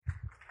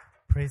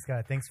Praise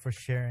God. Thanks for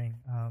sharing.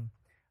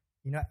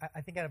 I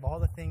think out of all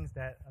the things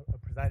that a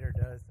presider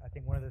does, I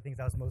think one of the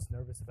things I was most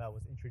nervous about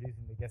was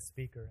introducing the guest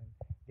speaker. And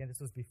again, this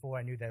was before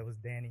I knew that it was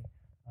Danny.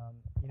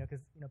 Because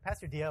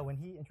Pastor DL, when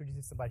he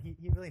introduces somebody,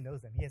 he really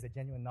knows them. He has a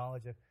genuine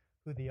knowledge of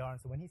who they are.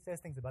 And so when he says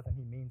things about them,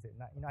 he means it.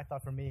 And I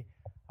thought for me,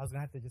 I was going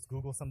to have to just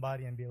Google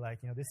somebody and be like,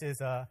 this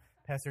is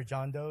Pastor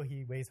John Doe.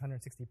 He weighs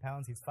 160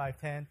 pounds. He's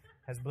 5'10",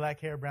 has black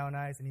hair, brown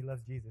eyes, and he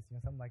loves Jesus,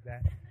 something like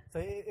that. So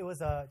it was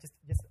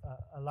just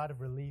a lot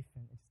of relief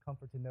and just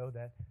comfort to know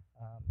that,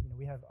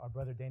 we have our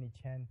brother Danny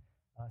Chen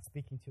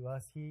speaking to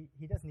us. He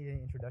doesn't need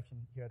any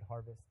introduction here at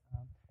Harvest.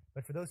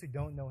 But for those who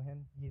don't know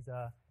him,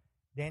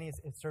 Danny is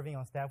serving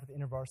on staff with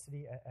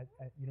InterVarsity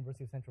at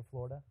University of Central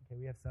Florida. Okay,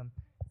 we have some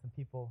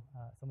people,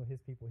 some of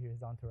his people here,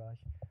 his entourage.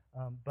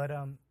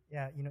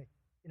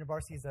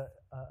 InterVarsity is a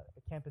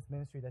campus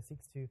ministry that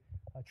seeks to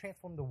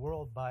transform the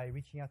world by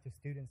reaching out to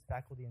students,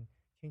 faculty, and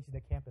changing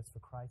the campus for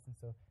Christ. And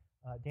so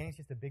Danny's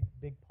just a big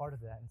part of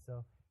that. And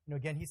so,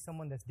 again, he's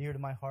someone that's dear to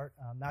my heart,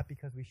 not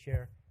because we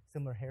share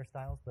similar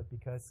hairstyles, but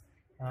because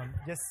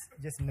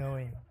just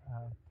knowing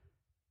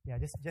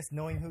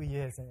who he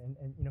is.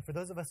 And for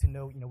those of us who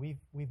know,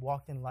 we've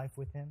walked in life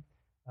with him.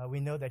 We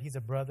know that he's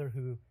a brother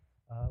who,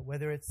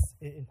 whether it's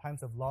in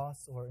times of loss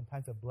or in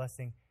times of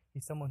blessing,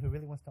 he's someone who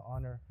really wants to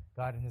honor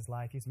God in his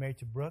life. He's married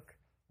to Brooke.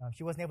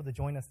 She wasn't able to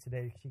join us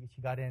today.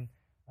 She got in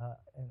a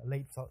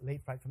late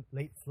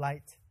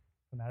flight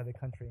from out of the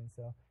country. And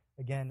so,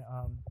 again,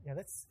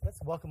 let's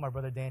welcome our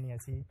brother Danny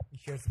as he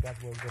shares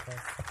God's word with us.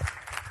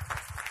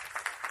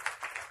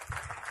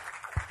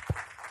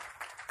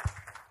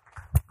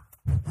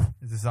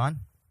 Is this on?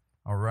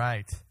 All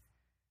right.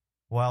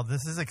 Well,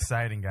 this is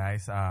exciting,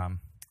 guys. I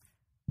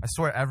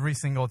swear every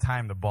single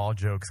time the ball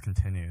jokes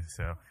continue.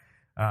 So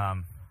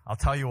I'll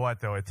tell you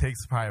what, though. It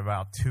takes probably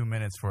about 2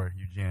 minutes for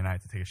Eugene and I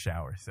to take a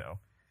shower. So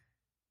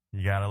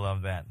you got to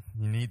love that.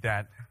 You need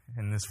that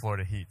in this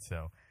Florida heat.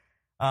 So,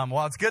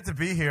 well, it's good to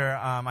be here.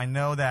 I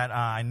know that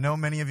I know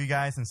many of you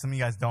guys, and some of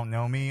you guys don't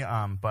know me.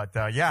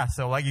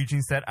 So like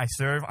Eugene said, I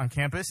serve on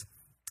campus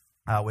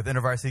with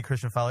InterVarsity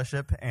Christian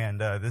Fellowship,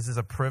 and this is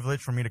a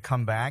privilege for me to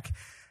come back.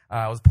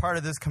 I was part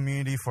of this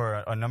community for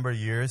a number of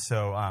years,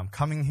 so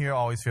coming here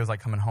always feels like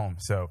coming home.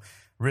 So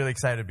really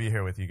excited to be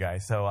here with you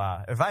guys. So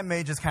if I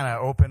may just kind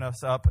of open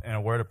us up in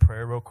a word of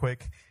prayer real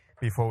quick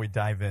before we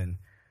dive in.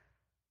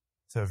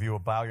 So if you will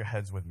bow your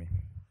heads with me.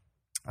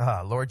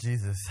 Lord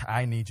Jesus,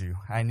 I need you.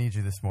 I need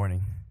you this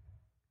morning.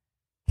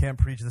 Can't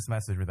preach this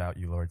message without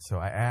you, Lord. So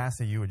I ask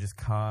that you would just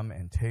come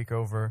and take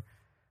over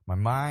my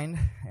mind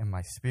and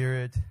my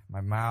spirit,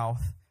 my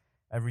mouth,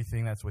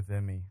 everything that's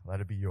within me. Let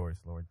it be yours,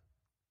 Lord.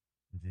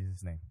 In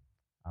Jesus' name,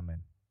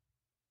 amen.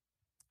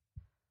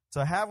 So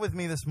I have with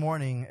me this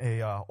morning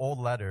a old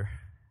letter,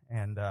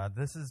 and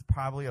this is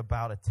probably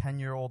about a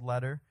 10-year-old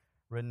letter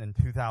written in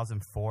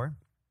 2004,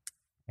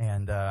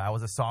 and I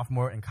was a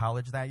sophomore in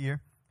college that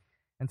year.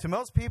 And to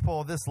most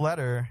people, this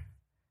letter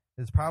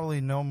is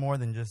probably no more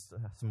than just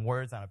some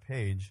words on a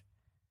page,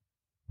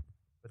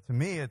 but to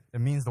me, it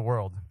means the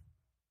world.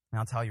 And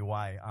I'll tell you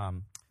why.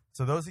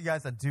 So those of you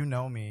guys that do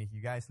know me,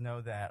 you guys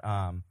know that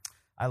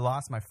I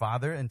lost my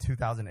father in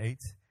 2008. And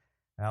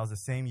that was the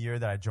same year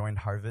that I joined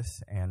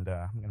Harvest. And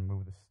I'm going to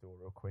move this stool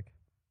real quick.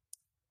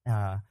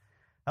 That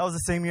was the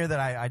same year that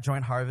I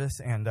joined Harvest.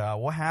 And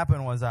what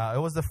happened was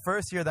it was the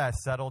first year that I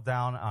settled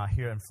down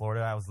here in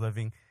Florida. I was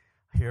living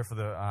here for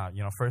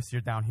the first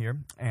year down here.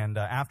 And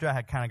after I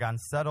had kind of gotten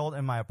settled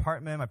in my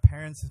apartment, my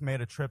parents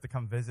made a trip to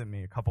come visit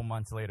me a couple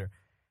months later.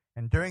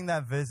 And during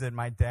that visit,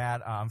 my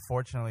dad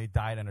unfortunately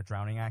died in a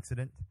drowning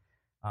accident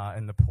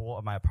in the pool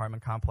of my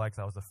apartment complex.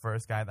 I was the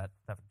first guy that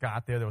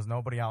got there. There was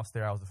nobody else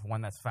there. I was the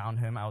one that found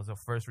him. I was the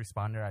first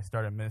responder. I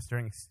started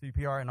administering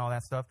CPR and all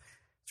that stuff.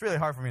 It's really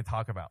hard for me to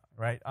talk about,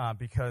 right?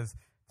 Because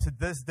to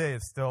this day,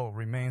 it still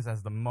remains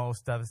as the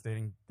most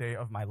devastating day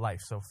of my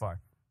life so far.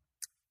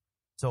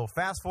 So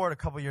fast forward a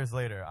couple years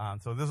later.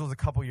 So this was a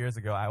couple years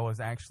ago. I was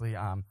actually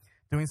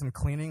doing some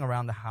cleaning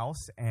around the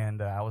house,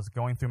 and I was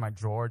going through my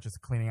drawer just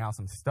cleaning out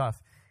some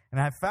stuff. And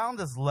I found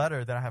this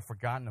letter that I had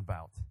forgotten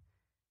about.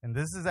 And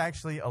this is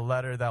actually a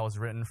letter that was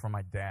written from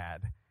my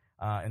dad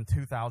in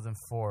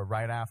 2004,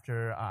 right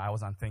after I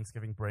was on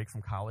Thanksgiving break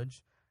from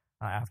college.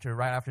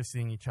 Right after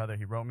seeing each other,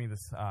 he wrote me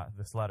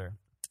this letter.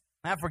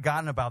 I had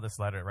forgotten about this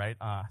letter, right?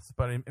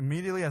 But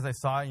immediately as I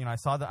saw it, I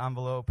saw the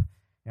envelope.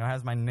 It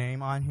has my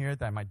name on here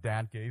that my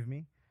dad gave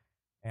me.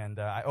 And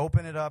I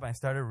opened it up, and I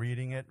started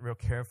reading it real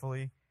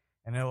carefully.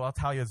 And I'll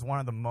tell you, it's one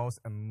of the most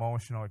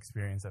emotional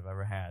experiences I've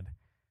ever had.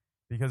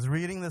 Because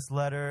reading this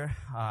letter,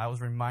 I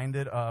was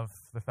reminded of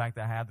the fact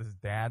that I had this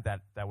dad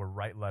that would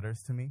write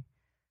letters to me.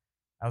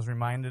 I was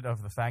reminded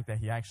of the fact that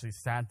he actually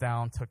sat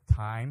down, took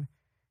time,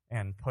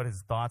 and put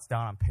his thoughts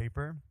down on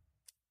paper.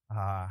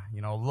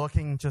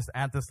 Looking just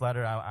at this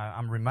letter,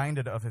 I'm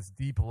reminded of his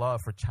deep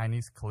love for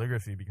Chinese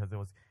calligraphy because it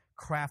was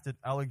crafted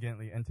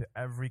elegantly into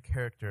every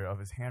character of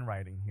his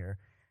handwriting here.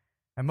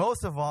 And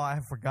most of all, I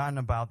have forgotten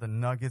about the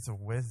nuggets of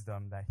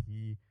wisdom that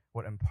he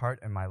would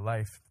impart in my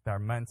life that are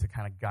meant to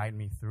kind of guide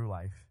me through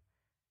life.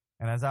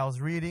 And as I was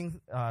reading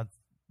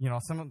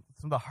some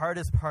of the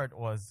hardest part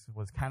was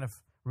kind of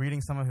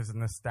reading some of his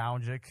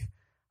nostalgic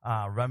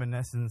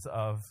reminiscence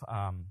of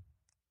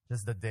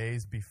just the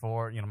days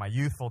before, my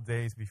youthful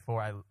days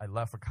before I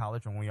left for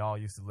college when we all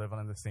used to live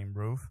under the same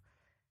roof,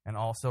 and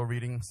also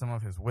reading some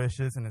of his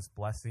wishes and his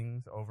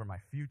blessings over my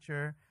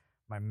future,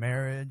 my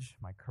marriage,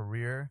 my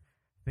career,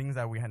 things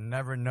that we had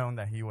never known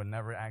that he would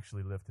never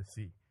actually live to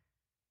see.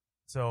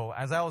 So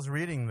as I was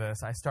reading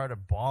this, I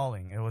started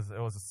bawling. It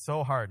was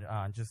so hard.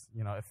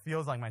 It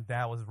feels like my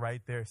dad was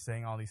right there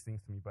saying all these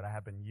things to me, but it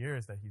had been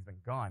years that he's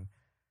been gone.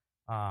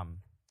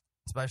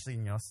 Especially,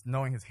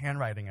 knowing his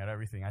handwriting and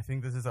everything. I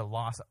think this is a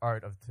lost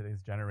art of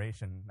today's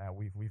generation. That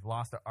we've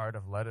lost the art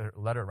of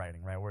letter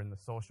writing, right? We're in the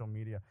social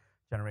media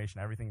generation.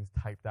 Everything is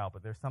typed out,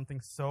 but there's something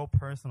so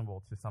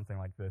personable to something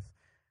like this.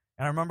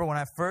 And I remember when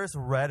I first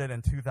read it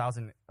in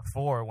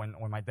 2004, when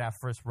my dad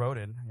first wrote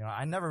it,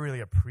 I never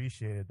really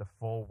appreciated the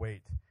full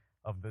weight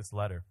of this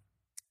letter.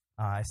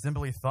 I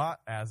simply thought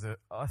of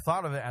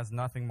it as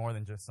nothing more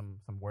than just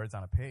some words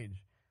on a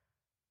page.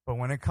 But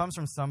when it comes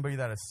from somebody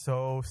that is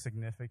so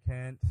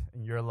significant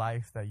in your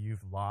life that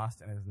you've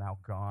lost and is now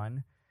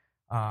gone,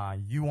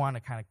 you want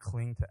to kind of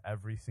cling to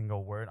every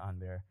single word on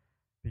there,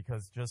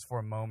 because just for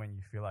a moment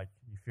you feel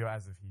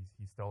as if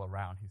he's still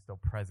around, he's still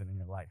present in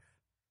your life.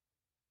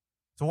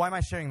 So why am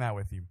I sharing that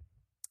with you?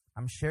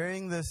 I'm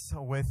sharing this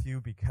with you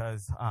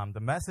because the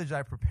message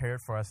I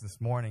prepared for us this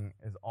morning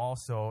is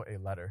also a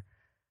letter.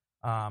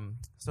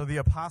 So the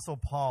Apostle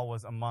Paul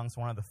was amongst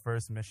one of the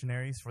first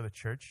missionaries for the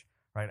church,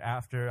 right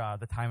after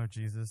the time of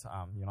Jesus.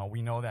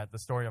 We know that the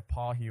story of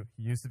Paul, he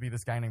used to be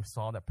this guy named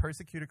Saul that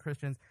persecuted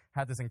Christians,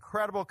 had this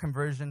incredible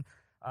conversion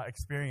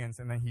experience,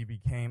 and then he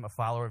became a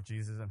follower of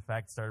Jesus. In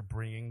fact, started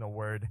bringing the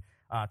word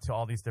to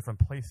all these different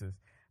places.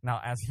 Now,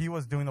 as he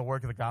was doing the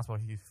work of the gospel,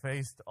 he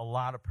faced a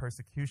lot of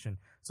persecution.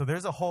 So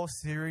there's a whole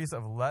series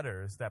of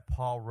letters that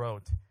Paul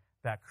wrote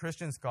that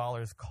Christian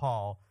scholars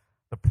call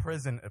the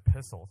prison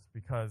epistles,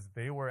 because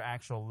they were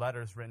actual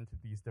letters written to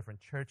these different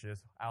churches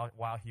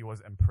while he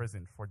was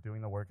imprisoned for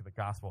doing the work of the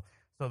gospel.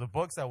 So the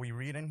books that we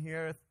read in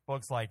here,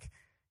 books like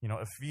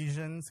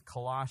Ephesians,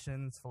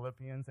 Colossians,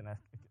 Philippians, and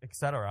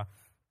etc.,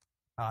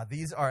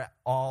 these are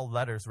all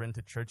letters written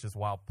to churches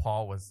while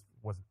Paul was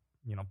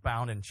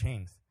bound in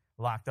chains,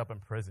 locked up in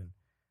prison.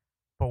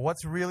 But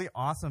what's really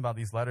awesome about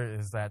these letters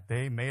is that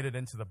they made it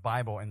into the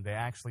Bible, and they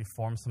actually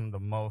form some of the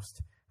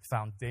most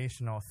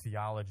foundational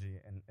theology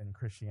in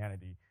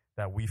Christianity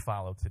that we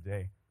follow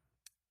today.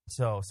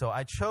 So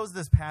I chose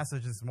this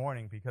passage this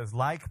morning because,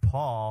 like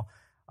Paul,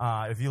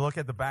 if you look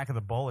at the back of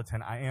the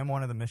bulletin, I am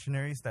one of the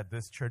missionaries that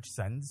this church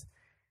sends.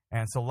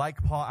 And so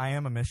like Paul, I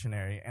am a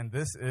missionary, and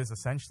this is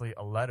essentially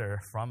a letter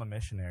from a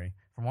missionary,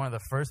 from one of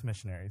the first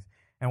missionaries.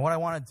 And what I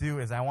want to do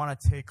is I want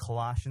to take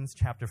Colossians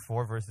chapter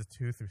 4, verses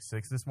 2 through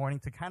 6 this morning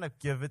to kind of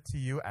give it to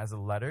you as a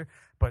letter,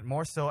 but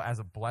more so as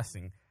a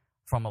blessing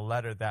from a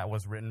letter that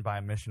was written by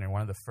a missionary,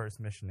 one of the first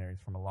missionaries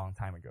from a long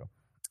time ago.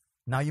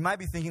 Now, you might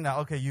be thinking that,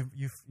 okay,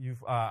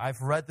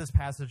 I've read this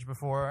passage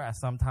before at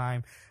some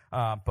time,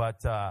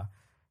 but I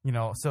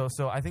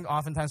think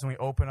oftentimes when we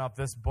open up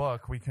this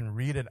book, we can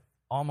read it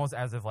almost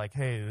as if like,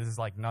 hey, this is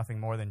like nothing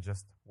more than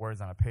just words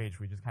on a page.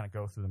 We just kind of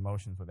go through the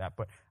motions with that.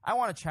 But I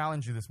want to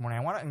challenge you this morning.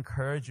 I want to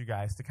encourage you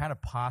guys to kind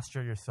of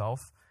posture yourself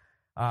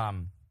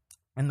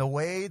in the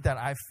way that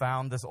I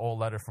found this old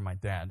letter from my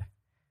dad.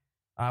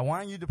 I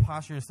want you to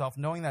posture yourself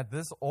knowing that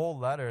this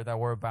old letter that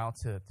we're about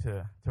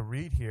to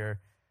read here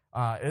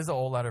is an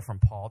old letter from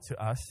Paul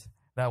to us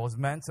that was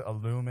meant to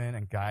illumine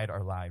and guide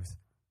our lives.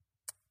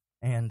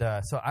 And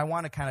so I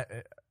want to kind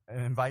of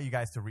invite you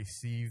guys to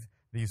receive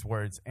these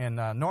words. And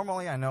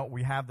normally, I know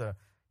we have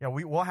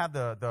we'll have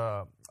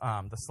the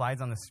slides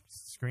on the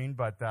screen,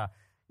 but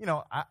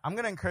I'm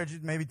going to encourage you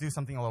to maybe do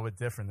something a little bit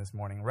different this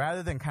morning.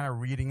 Rather than kind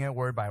of reading it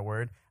word by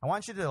word, I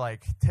want you to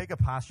like take a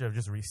posture of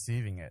just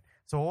receiving it.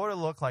 So what would it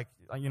look like?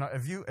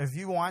 If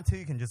you want to,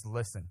 you can just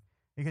listen.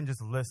 You can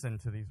just listen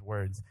to these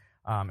words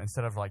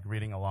instead of like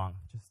reading along.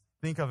 Just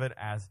think of it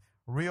as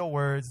real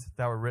words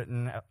that were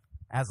written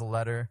as a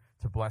letter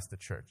to bless the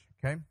church.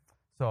 Okay?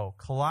 So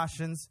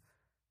Colossians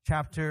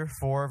chapter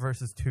 4,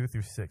 verses 2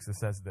 through 6, it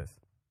says this: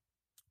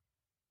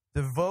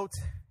 Devote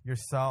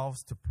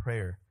yourselves to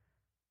prayer,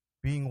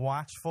 being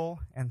watchful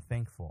and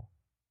thankful.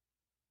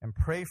 And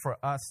pray for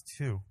us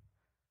too,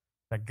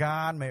 that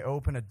God may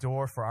open a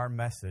door for our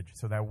message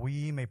so that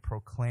we may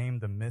proclaim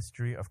the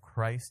mystery of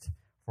Christ,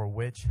 for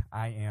which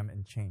I am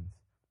in chains.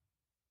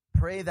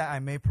 Pray that I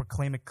may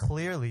proclaim it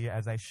clearly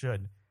as I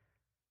should.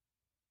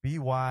 Be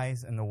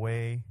wise in the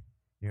way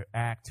you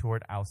act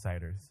toward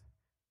outsiders.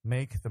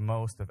 Make the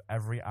most of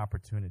every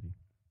opportunity.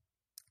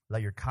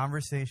 Let your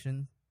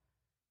conversation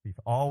be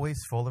always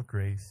full of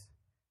grace,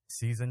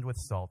 seasoned with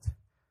salt,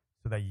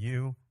 so that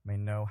you may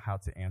know how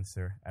to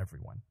answer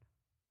everyone.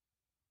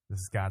 This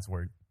is God's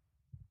word.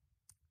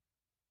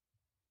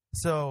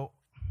 So,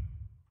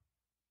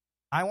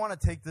 I want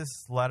to take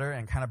this letter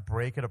and kind of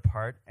break it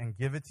apart and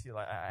give it to you,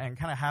 and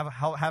kind of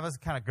have us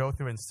kind of go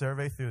through and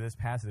survey through this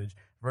passage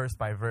verse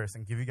by verse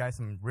and give you guys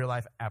some real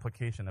life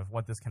application of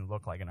what this can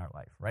look like in our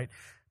life, right?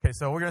 Okay,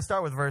 so we're going to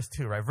start with verse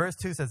 2, right? Verse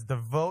 2 says,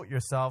 devote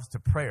yourselves to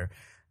prayer.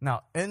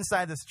 Now,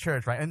 inside this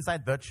church, right,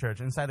 inside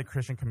the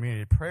Christian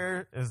community,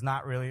 prayer is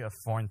not really a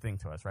foreign thing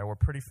to us, right? We're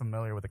pretty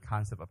familiar with the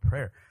concept of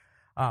prayer.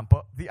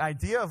 But the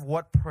idea of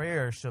what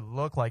prayer should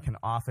look like can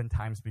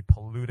oftentimes be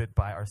polluted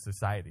by our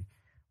society.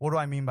 What do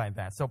I mean by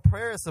that? So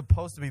prayer is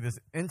supposed to be this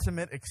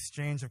intimate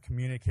exchange of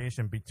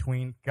communication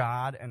between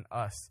God and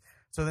us.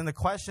 So then the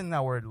question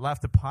that we're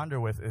left to ponder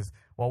with is,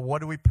 well,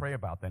 what do we pray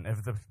about then?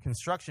 If the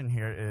construction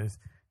here is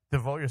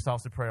devote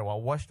yourselves to prayer,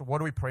 well, what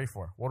do we pray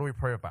for? What do we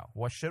pray about?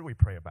 What should we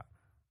pray about?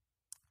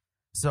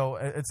 So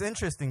it's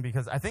interesting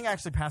because I think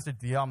actually Pastor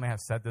DL may have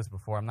said this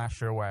before. I'm not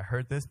sure where I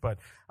heard this, but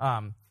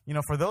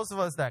for those of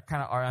us that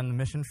kind of are on the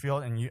mission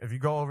field, and if you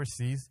go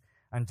overseas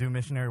and do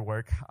missionary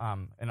work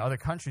in other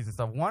countries and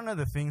stuff, one of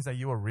the things that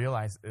you will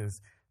realize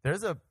is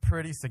there's a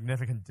pretty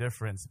significant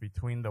difference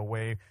between the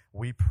way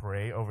we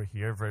pray over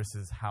here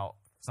versus how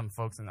some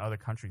folks in other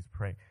countries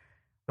pray.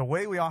 The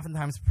way we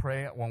oftentimes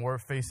pray when we're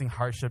facing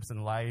hardships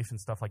in life and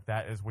stuff like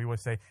that is we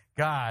would say,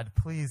 God,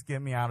 please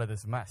get me out of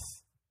this mess.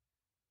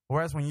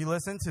 Whereas when you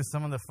listen to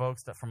some of the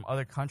folks that from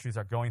other countries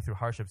are going through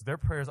hardships, their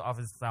prayers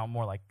often sound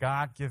more like,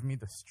 God, give me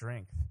the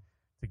strength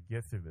to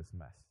get through this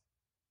mess.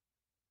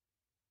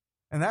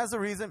 And that's the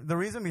reason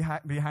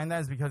behind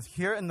that is because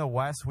here in the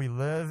West, we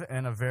live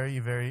in a very,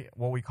 very,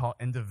 what we call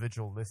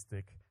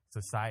individualistic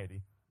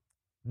society.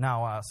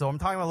 Now, so I'm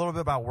talking a little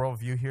bit about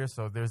worldview here.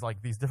 So there's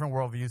like these different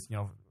worldviews,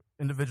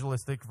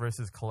 individualistic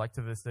versus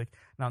collectivistic.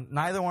 Now,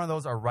 neither one of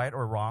those are right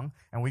or wrong,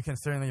 and we can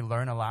certainly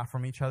learn a lot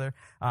from each other.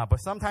 But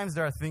sometimes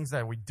there are things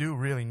that we do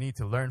really need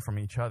to learn from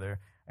each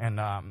other. And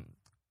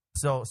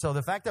so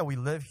the fact that we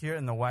live here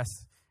in the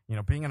West,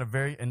 being in a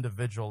very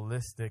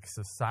individualistic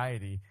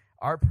society,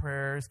 our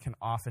prayers can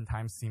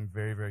oftentimes seem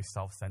very, very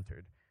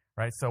self-centered,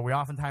 right? So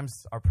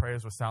our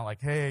prayers will sound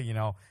like, hey,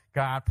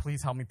 God,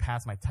 please help me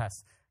pass my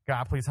test.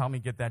 God, please help me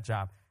get that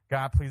job.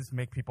 God, please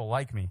make people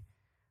like me.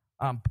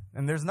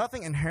 And there's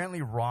nothing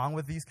inherently wrong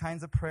with these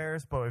kinds of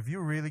prayers, but if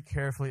you really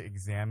carefully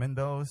examine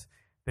those,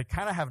 they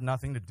kind of have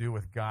nothing to do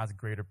with God's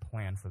greater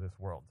plan for this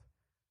world.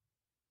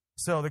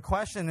 So the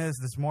question is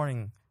this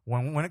morning,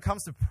 when it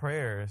comes to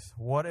prayers,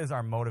 what is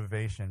our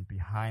motivation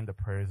behind the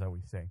prayers that we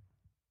say?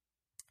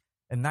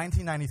 In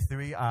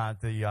 1993,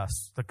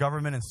 the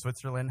government in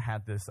Switzerland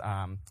had this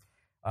a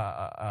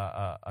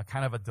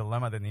kind of a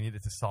dilemma that they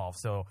needed to solve.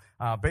 So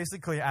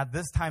basically, at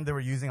this time, they were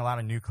using a lot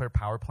of nuclear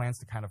power plants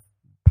to kind of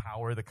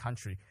power the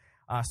country.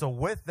 So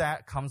with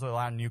that comes with a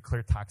lot of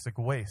nuclear toxic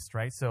waste,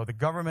 right? So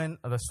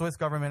the Swiss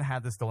government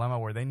had this dilemma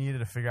where they needed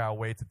to figure out a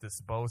way to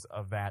dispose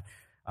of that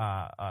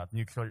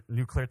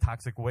nuclear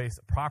toxic waste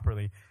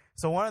properly.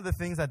 So one of the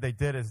things that they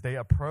did is they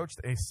approached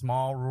a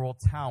small rural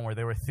town where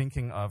they were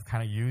thinking of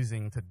kind of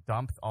using to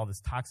dump all this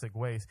toxic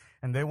waste.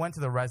 And they went to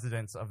the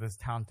residents of this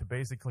town to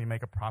basically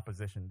make a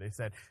proposition. They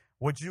said,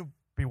 would you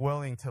be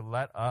willing to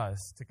let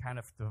us to kind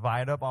of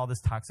divide up all this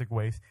toxic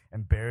waste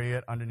and bury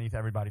it underneath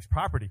everybody's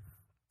property?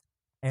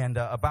 And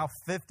about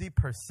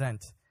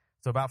 50%,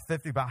 about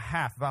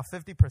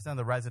 50% of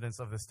the residents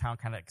of this town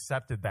kind of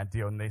accepted that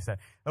deal. And they said,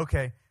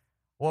 okay,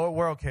 well,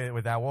 we're okay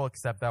with that. We'll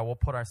accept that. We'll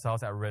put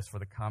ourselves at risk for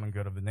the common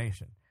good of the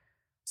nation.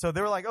 So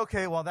they were like,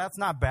 okay, well, that's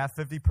not bad,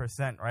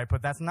 50%, right?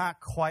 But that's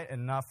not quite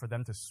enough for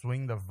them to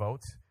swing the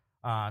vote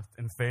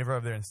in favor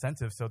of their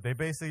incentives. So they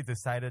basically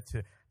decided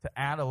to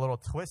add a little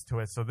twist to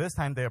it. So this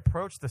time they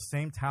approached the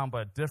same town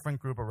but a different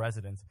group of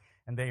residents.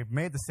 And they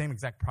made the same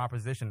exact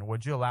proposition.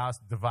 Would you allow us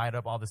to divide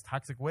up all this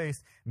toxic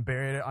waste and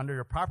bury it under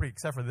your property?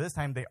 Except for this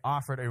time, they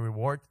offered a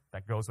reward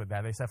that goes with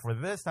that. They said, for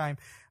this time,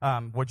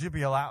 would you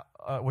allow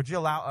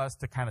us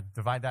to kind of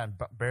divide that and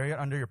bury it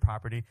under your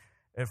property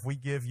if we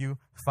give you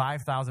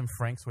 5,000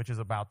 francs, which is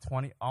about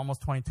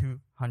almost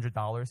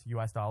 $2,200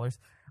 US dollars,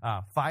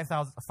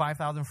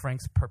 5,000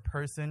 francs per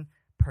person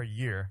per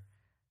year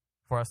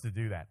for us to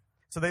do that.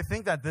 So they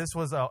think that this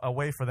was a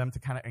way for them to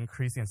kind of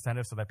increase the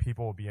incentive so that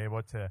people will be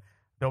able to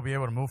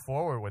move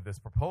forward with this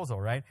proposal,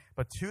 right?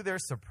 But to their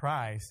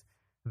surprise,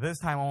 this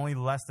time only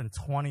less than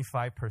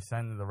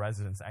 25% of the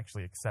residents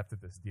actually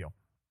accepted this deal.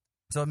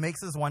 So it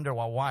makes us wonder,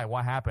 well, why?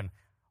 What happened?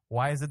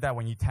 Why is it that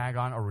when you tag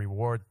on a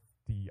reward,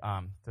 the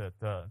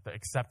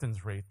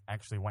acceptance rate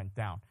actually went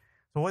down?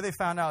 So what they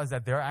found out is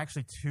that there are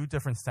actually two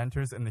different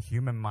centers in the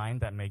human mind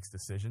that makes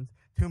decisions,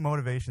 two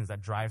motivations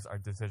that drives our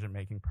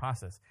decision-making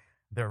process.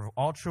 They're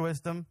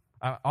altruism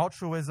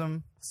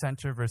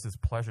center versus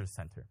pleasure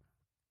center.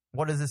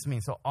 What does this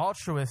mean? So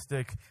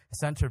altruistic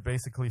center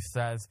basically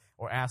says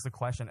or asks the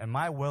question, am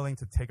I willing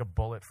to take a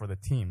bullet for the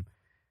team?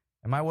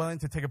 Am I willing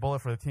to take a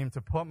bullet for the team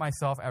to put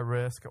myself at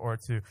risk or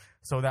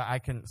so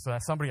that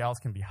somebody else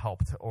can be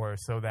helped or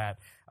so that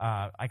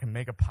I can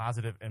make a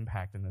positive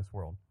impact in this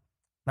world?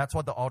 That's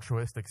what the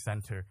altruistic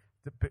center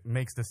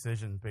makes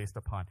decisions based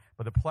upon.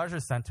 But the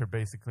pleasure center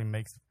basically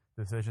makes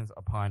decisions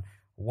upon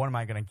what am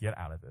I going to get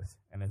out of this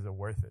and is it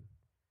worth it?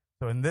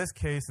 So in this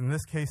case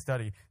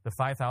study, the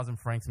 5,000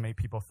 francs made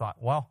people thought,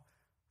 well,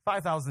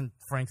 5,000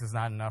 francs is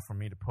not enough for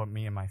me to put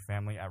me and my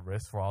family at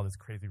risk for all this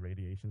crazy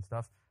radiation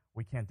stuff.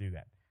 We can't do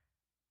that.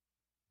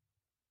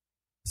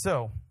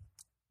 So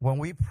when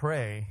we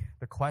pray,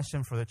 the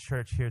question for the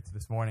church here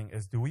this morning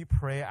is, do we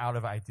pray out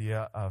of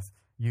idea of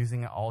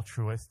using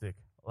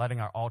letting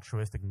our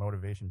altruistic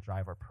motivation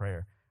drive our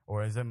prayer,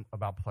 or is it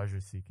about pleasure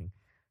seeking?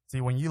 See,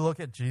 when you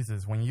look at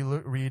Jesus, when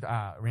you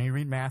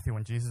read Matthew,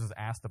 when Jesus was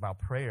asked about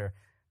prayer,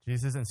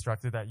 Jesus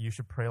instructed that you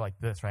should pray like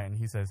this, right? And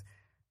he says,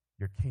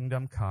 your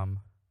kingdom come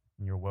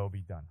and your will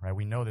be done, right?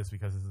 We know this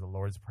because this is the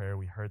Lord's Prayer.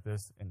 We heard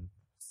this in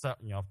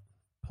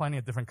plenty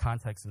of different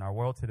contexts in our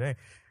world today.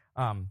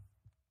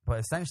 But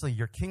essentially,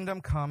 your kingdom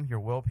come, your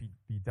will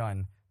be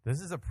done. This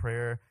is a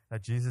prayer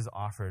that Jesus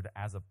offered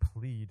as a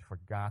plead for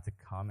God to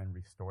come and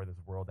restore this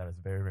world that is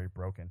very, very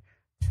broken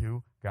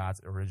to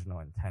God's original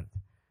intent.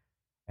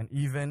 And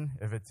even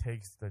if it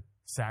takes the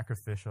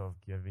sacrificial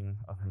giving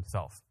of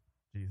himself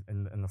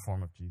in the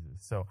form of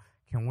Jesus. So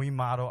can we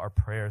model our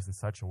prayers in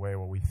such a way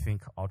where we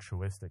think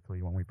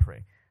altruistically when we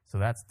pray? So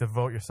that's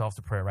devote yourselves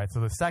to prayer, right?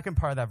 So the second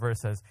part of that verse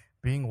says,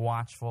 being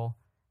watchful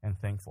and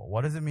thankful.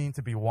 What does it mean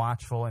to be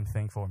watchful and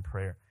thankful in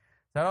prayer?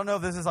 So I don't know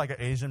if this is like an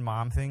Asian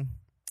mom thing,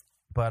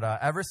 but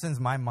ever since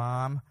my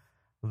mom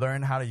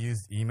learned how to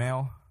use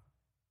email,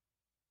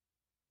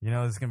 this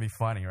is going to be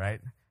funny, right?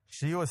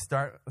 She'll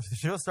start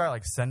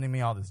like sending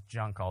me all this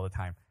junk all the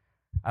time.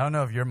 I don't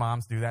know if your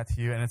moms do that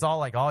to you, and it's all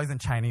like always in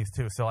Chinese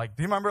too. So like,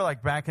 do you remember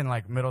like back in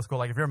like middle school,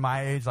 like if you're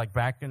my age, like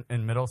back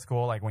in middle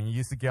school, like when you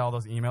used to get all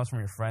those emails from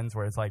your friends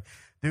where it's like,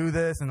 do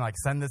this and like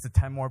send this to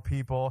 10 more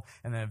people,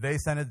 and then if they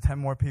send it to 10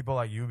 more people,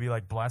 like you'd be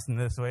like blessed in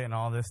this way and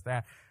all this,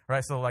 that,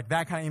 right? So like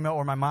that kind of email,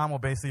 or my mom will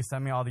basically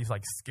send me all these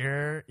like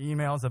scare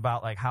emails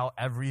about like how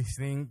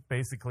everything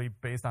basically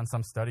based on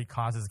some study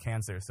causes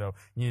cancer. So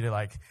you need to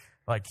like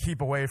keep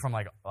away from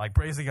like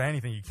basically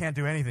anything. You can't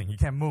do anything. You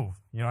can't move.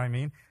 You know what I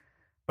mean?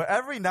 But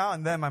every now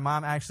and then, my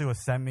mom actually will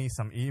send me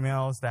some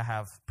emails that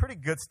have pretty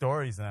good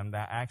stories in them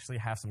that actually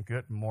have some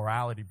good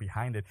morality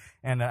behind it.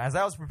 And as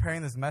I was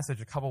preparing this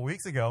message a couple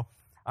weeks ago,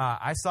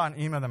 I saw an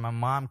email that my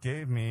mom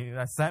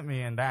sent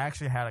me, and that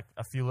actually had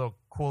a few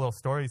cool little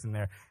stories in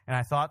there. And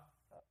I thought,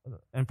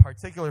 in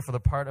particular, for the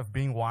part of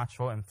being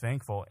watchful and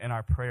thankful in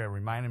our prayer,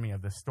 reminded me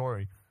of this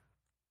story.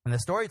 And the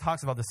story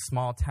talks about this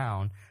small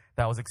town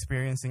that was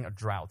experiencing a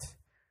drought.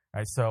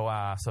 Right, so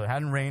it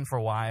hadn't rained for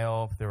a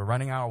while. They were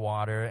running out of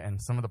water,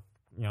 and some of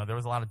there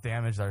was a lot of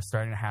damage that was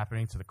starting to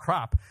happen to the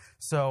crop.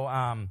 So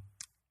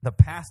the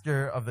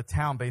pastor of the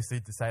town basically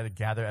decided to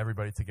gather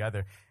everybody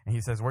together, and he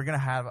says, we're going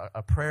to have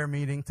a prayer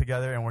meeting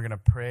together, and we're going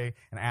to pray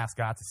and ask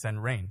God to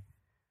send rain.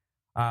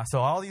 So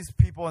all these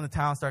people in the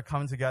town start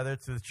coming together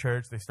to the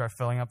church. They start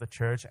filling up the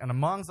church, and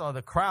amongst all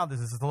the crowd,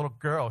 there's this little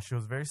girl. She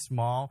was very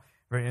small,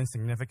 very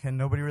insignificant.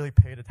 Nobody really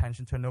paid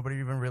attention to her. Nobody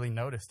even really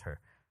noticed her.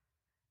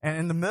 And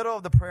in the middle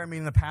of the prayer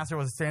meeting, the pastor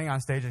was standing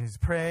on stage, and he's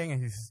praying,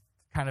 and he's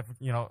kind of,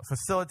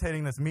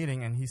 facilitating this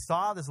meeting, and he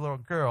saw this little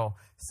girl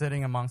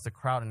sitting amongst the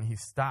crowd, and he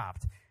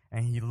stopped,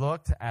 and he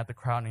looked at the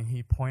crowd, and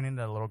he pointed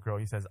at the little girl.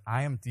 He says,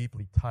 I am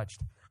deeply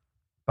touched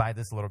by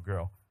this little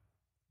girl.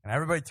 And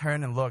everybody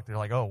turned and looked. They're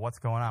like, oh, what's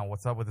going on?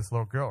 What's up with this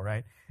little girl,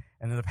 right?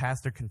 And then the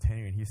pastor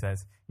continued. He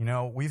says,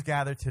 we've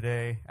gathered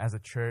today as a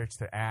church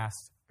to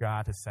ask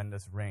God to send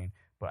us rain,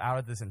 but out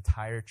of this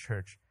entire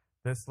church,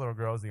 this little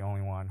girl is the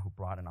only one who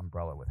brought an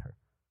umbrella with her.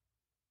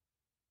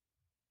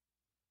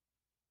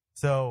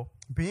 So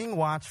being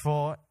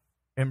watchful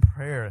in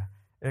prayer,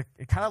 it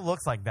kind of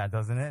looks like that,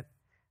 doesn't it?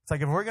 It's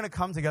like if we're going to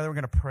come together, we're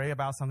going to pray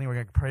about something, we're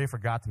going to pray for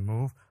God to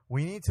move,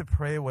 we need to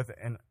pray with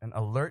an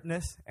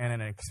alertness and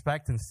an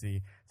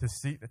expectancy to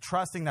see,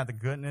 trusting that the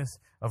goodness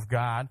of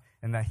God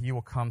and that he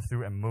will come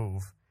through and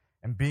move,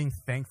 and being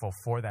thankful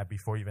for that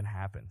before it even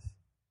happens.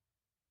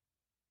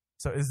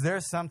 So is there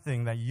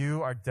something that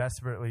you are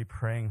desperately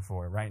praying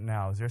for right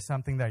now? Is there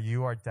something that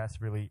you are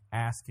desperately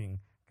asking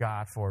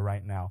God for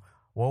right now?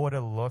 What would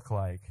it look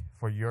like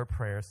for your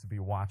prayers to be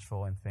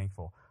watchful and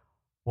thankful?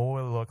 What would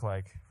it look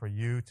like for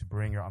you to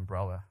bring your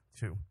umbrella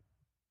to?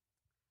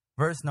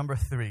 Verse number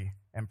 3,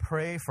 and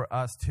pray for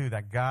us too,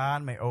 that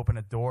God may open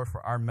a door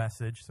for our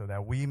message so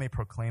that we may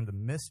proclaim the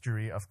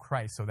mystery of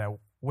Christ, so that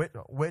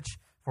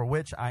for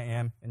which I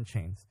am in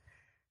chains.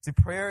 See,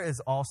 prayer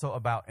is also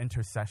about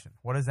intercession.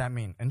 What does that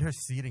mean?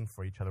 Interceding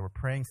for each other. We're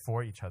praying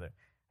for each other.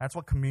 That's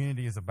what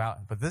community is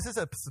about. But this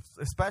is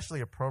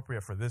especially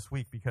appropriate for this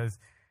week because,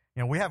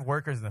 we have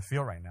workers in the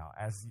field right now.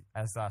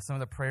 As some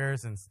of the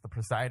prayers and the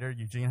presider,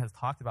 Eugene, has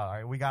talked about, all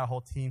right, we got a whole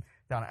team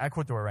down in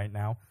Ecuador right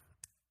now,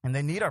 and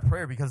they need our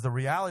prayer because the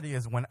reality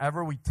is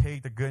whenever we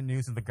take the good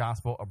news of the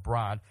gospel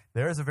abroad,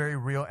 there is a very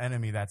real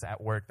enemy that's at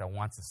work that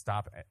wants to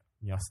stop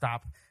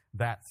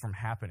that from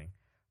happening.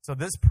 So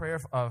this prayer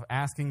of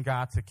asking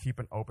God to keep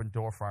an open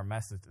door for our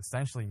message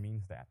essentially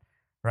means that,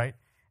 right?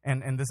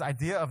 And this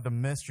idea of the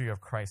mystery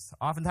of Christ,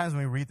 oftentimes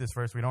when we read this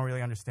verse, we don't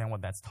really understand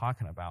what that's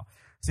talking about.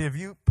 See, if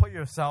you put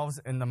yourselves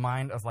in the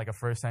mind of like a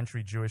first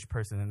century Jewish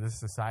person in this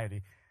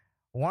society,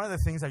 one of the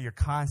things that you're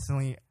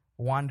constantly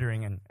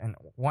wondering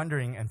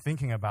and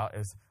thinking about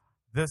is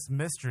this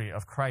mystery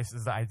of Christ,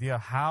 is the idea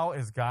of how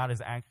is God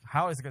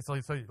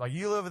so like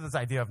you live with this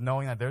idea of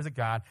knowing that there's a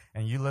God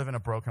and you live in a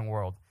broken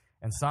world,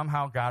 and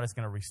somehow God is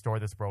going to restore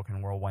this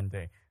broken world one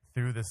day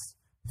through this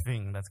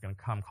thing that's going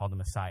to come called the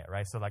Messiah,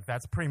 right? So like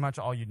that's pretty much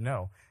all you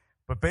know.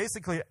 But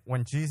basically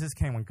when Jesus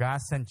came, when God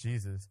sent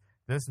Jesus,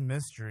 this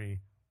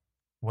mystery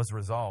was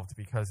resolved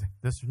because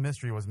this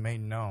mystery was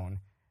made known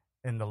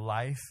in the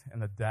life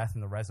and the death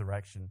and the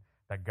resurrection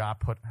that God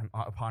put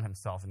upon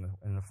himself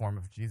in the form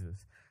of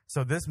Jesus.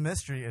 So this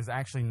mystery is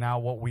actually now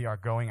what we are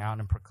going out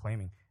and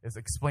proclaiming, is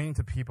explaining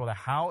to people that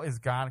how is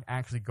God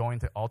actually going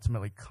to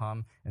ultimately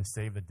come and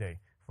save the day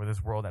for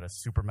this world that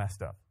is super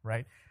messed up,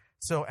 right?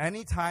 So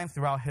any time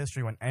throughout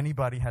history when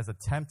anybody has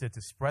attempted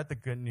to spread the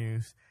good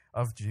news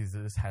of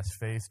Jesus has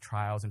faced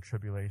trials and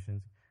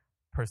tribulations,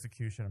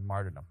 persecution and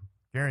martyrdom.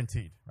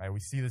 Guaranteed, right? We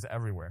see this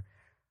everywhere.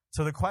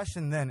 So the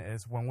question then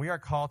is, when we are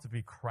called to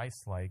be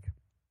Christ-like,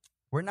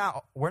 we're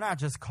not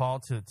just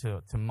called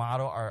to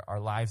model our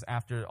lives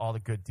after all the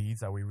good deeds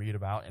that we read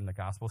about in the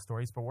gospel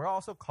stories, but we're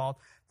also called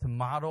to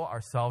model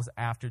ourselves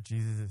after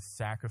Jesus'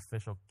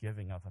 sacrificial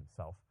giving of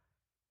himself.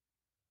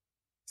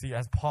 See,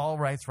 as Paul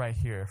writes right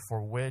here,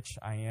 for which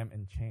I am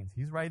in chains.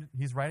 He's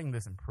writing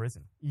this in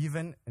prison.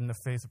 Even in the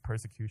face of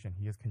persecution,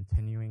 he is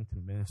continuing to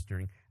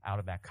ministering out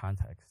of that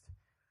context.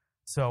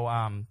 So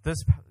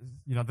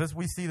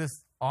we see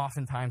this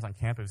oftentimes on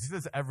campus. We see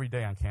this every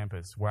day on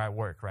campus where I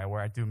work, right,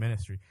 where I do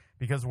ministry,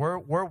 because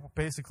we're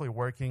basically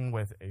working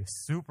with a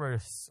super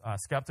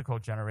skeptical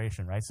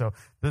generation, right? So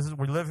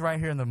we live right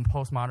here in the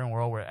postmodern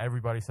world where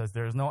everybody says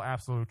there is no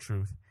absolute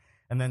truth,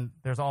 and then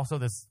there's also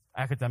this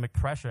academic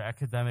pressure,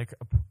 academic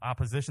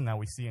opposition that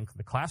we see in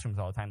the classrooms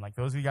all the time. Like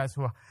those of you guys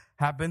who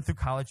have been through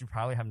college, you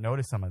probably have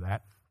noticed some of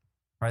that.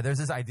 Right, there's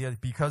this idea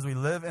that because we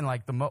live in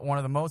like one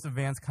of the most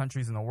advanced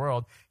countries in the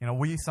world,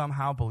 we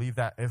somehow believe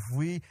that if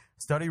we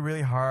study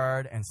really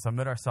hard and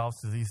submit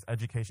ourselves to this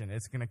education,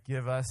 it's going to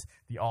give us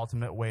the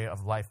ultimate way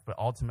of life. But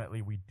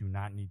ultimately, we do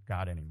not need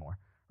God anymore.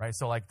 Right?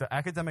 So like the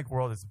academic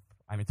world is,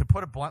 to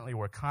put it bluntly,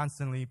 we're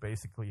constantly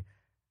basically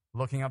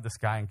looking up the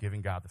sky and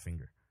giving God the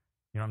finger.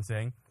 You know what I'm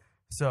saying?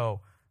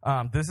 So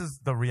this is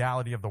the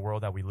reality of the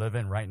world that we live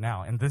in right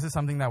now. And this is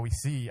something that we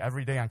see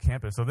every day on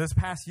campus. So this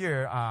past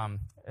year,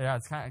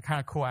 it's kind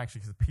of cool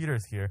actually because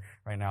Peter's here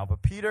right now.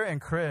 But Peter and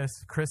Chris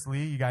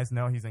Lee, you guys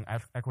know he's in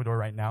Ecuador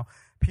right now.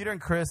 Peter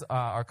and Chris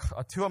are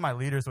two of my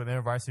leaders with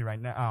InterVarsity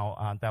right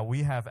now that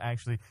we have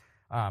actually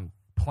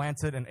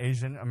planted an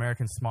Asian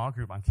American small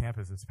group on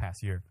campus this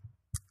past year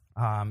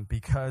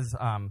because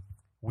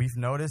we've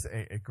noticed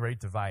a great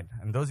divide.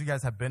 And those of you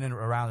guys have been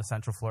around the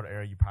Central Florida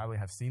area, you probably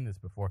have seen this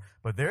before.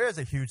 But there is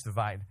a huge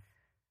divide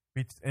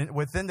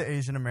within the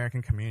Asian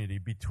American community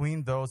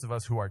between those of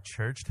us who are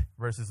churched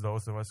versus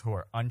those of us who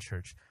are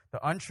unchurched. The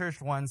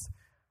unchurched ones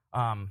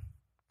kind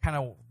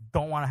of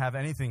don't want to have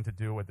anything to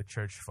do with the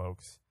church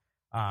folks.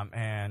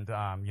 And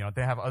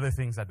they have other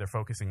things that they're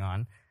focusing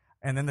on.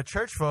 And then the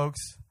church folks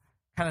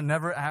kind of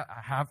never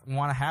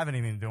want to have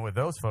anything to do with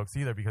those folks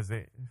either, because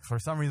for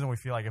some reason we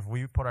feel like if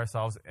we put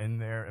ourselves in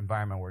their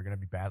environment, we're going to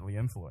be badly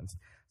influenced.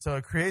 So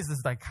it creates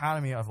this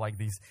dichotomy of like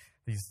these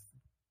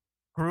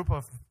group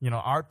of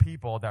our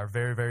people that are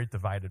very, very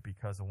divided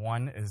because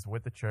one is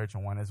with the church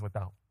and one is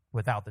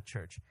without the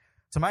church.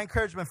 So my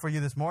encouragement for you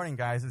this morning,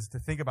 guys, is to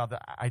think about the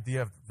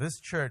idea of this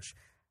church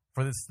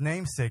for this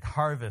namesake,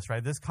 harvest.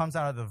 Right? This comes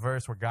out of the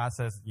verse where God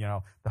says,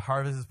 the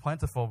harvest is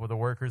plentiful, but the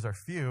workers are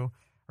few.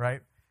 Right?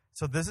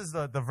 So this is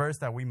the verse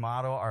that we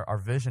model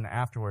our vision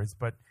afterwards.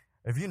 But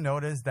if you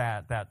notice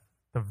that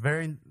the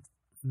very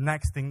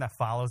next thing that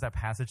follows that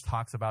passage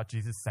talks about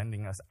Jesus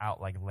sending us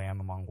out like lamb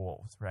among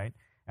wolves, right?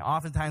 And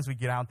oftentimes we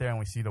get out there and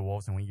we see the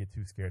wolves and we get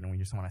too scared and we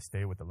just want to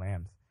stay with the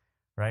lambs,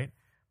 right?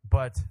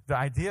 But the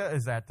idea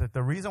is that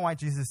the reason why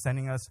Jesus is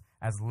sending us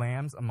as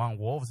lambs among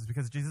wolves is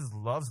because Jesus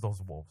loves those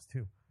wolves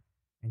too.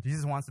 And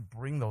Jesus wants to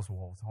bring those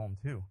wolves home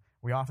too.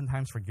 We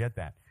oftentimes forget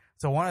that.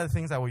 So one of the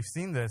things that we've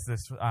seen this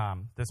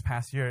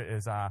past year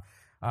is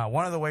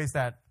one of the ways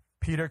that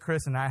Peter,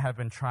 Chris, and I have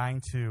been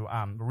trying to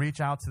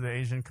reach out to the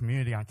Asian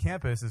community on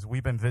campus is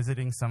we've been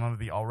visiting some of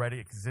the already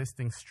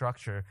existing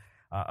structure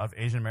of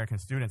Asian American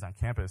students on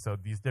campus. So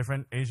these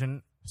different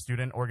Asian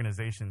student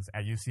organizations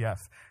at UCF,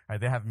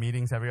 right? They have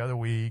meetings every other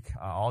week,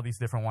 all these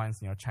different ones,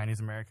 Chinese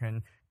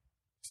American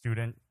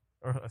Student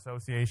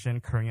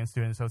Association, Korean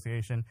Student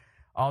Association,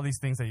 all these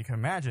things that you can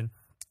imagine.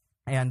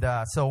 And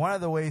so one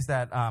of the ways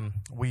that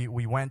we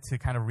went to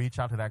kind of reach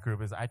out to that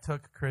group is I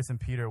took Chris and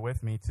Peter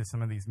with me to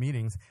some of these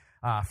meetings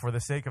for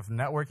the sake of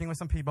networking with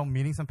some people,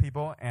 meeting some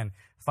people, and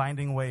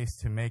finding ways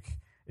to make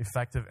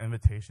effective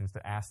invitations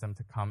to ask them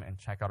to come and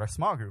check out our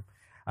small group.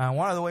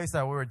 One of the ways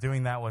that we were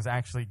doing that was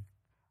actually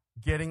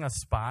getting a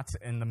spot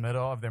in the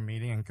middle of their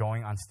meeting and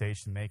going on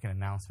stage to make an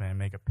announcement and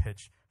make a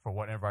pitch for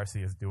what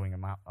InterVarsity is doing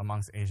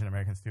amongst Asian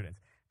American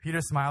students.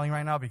 Peter's smiling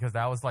right now because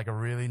that was like a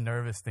really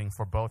nervous thing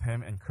for both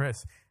him and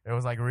Chris. It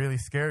was like really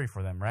scary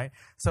for them, right?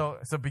 So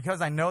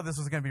because I know this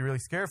was going to be really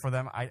scary for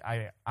them,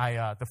 I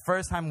the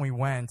first time we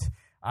went,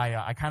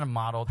 I kind of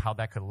modeled how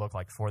that could look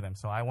like for them.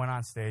 So I went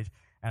on stage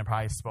and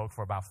probably spoke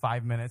for about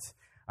 5 minutes,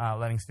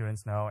 letting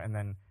students know. And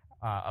then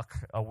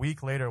a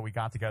week later, we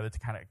got together to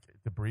kind of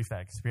debrief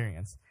that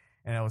experience.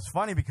 And it was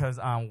funny because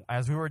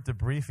as we were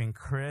debriefing,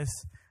 Chris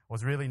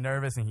was really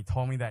nervous, and he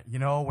told me that,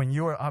 when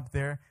you were up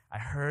there, I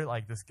heard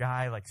like this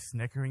guy like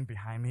snickering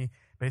behind me,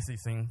 basically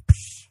saying,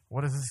 "Psh,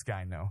 what does this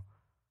guy know?"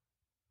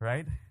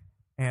 Right?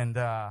 And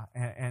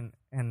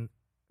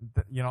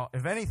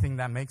if anything,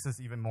 that makes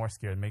us even more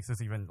scared, makes us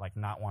even like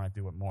not want to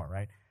do it more,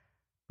 right?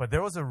 But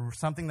there was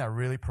something that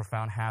really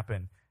profound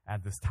happened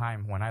at this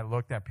time when I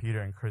looked at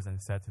Peter and Chris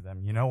and said to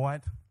them, you know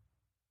what?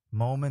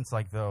 Moments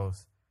like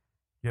those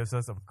gives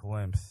us a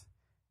glimpse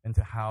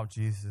into how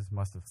Jesus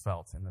must have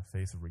felt in the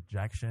face of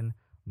rejection,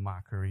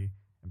 mockery,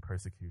 and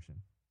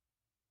persecution.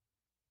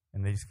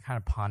 And they just kind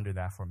of pondered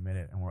that for a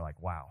minute, and we're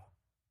like, wow,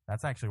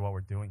 that's actually what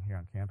we're doing here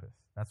on campus.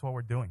 That's what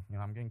we're doing.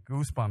 I'm getting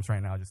goosebumps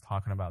right now just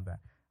talking about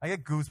that. I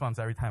get goosebumps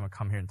every time I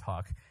come here and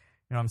talk. You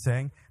know what I'm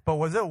saying? But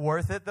was it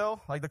worth it,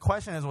 though? Like, the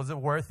question is, was it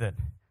worth it?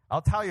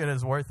 I'll tell you it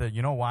is worth it.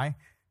 You know why?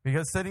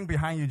 Because sitting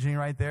behind Eugene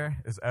right there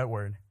is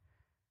Edward.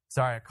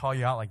 Sorry, I call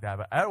you out like that.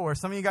 But Edward,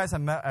 some of you guys have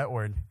met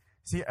Edward.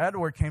 See,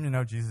 Edward came to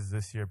know Jesus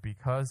this year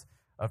because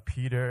of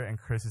Peter and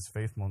Chris's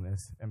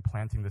faithfulness in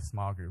planting this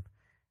small group.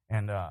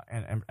 And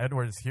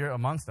Edward is here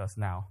amongst us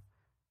now.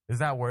 Is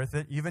that worth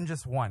it? Even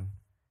just one,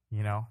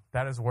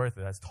 that is worth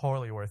it. That's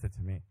totally worth it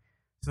to me.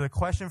 So the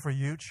question for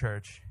you,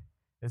 church,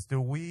 is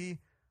do we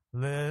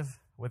live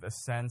with a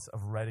sense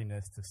of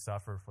readiness to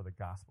suffer for the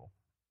gospel?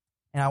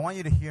 And I want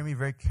you to hear me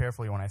very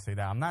carefully when I say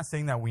that. I'm not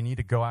saying that we need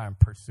to go out and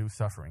pursue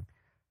suffering.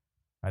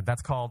 Right?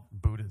 That's called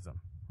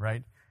Buddhism,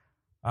 right?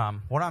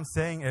 What I'm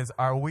saying is,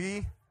 are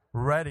we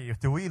ready?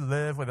 Do we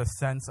live with a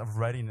sense of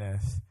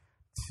readiness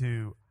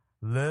to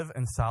live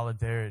in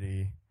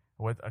solidarity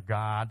with a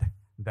God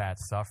that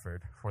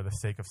suffered for the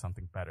sake of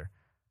something better?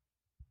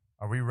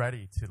 Are we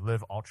ready to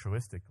live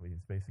altruistically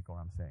is basically what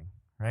I'm saying,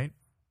 right?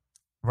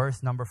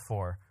 Verse number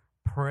 4,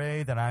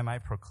 pray that I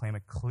might proclaim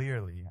it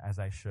clearly as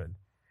I should.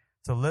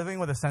 So living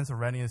with a sense of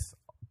readiness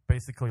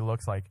basically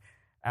looks like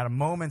at a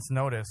moment's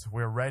notice,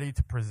 we're ready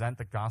to present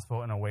the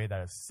gospel in a way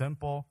that is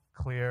simple,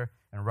 clear,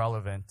 and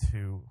relevant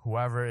to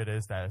whoever it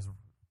is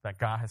that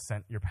God has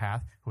sent your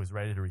path who is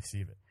ready to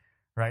receive it,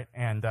 right?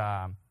 And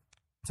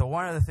so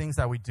one of the things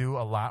that we do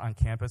a lot on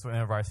campus with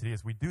InterVarsity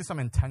is we do some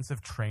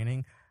intensive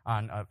training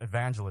on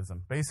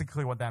evangelism.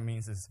 Basically what that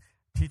means is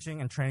teaching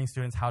and training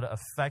students how to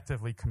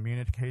effectively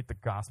communicate the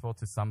gospel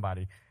to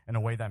somebody in a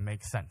way that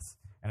makes sense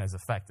and is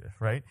effective,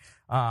 right?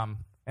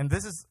 And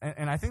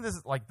I think this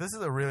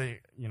is a really,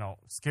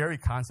 scary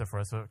concept for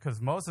us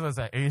because most of us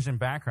are Asian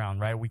background,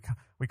 right? We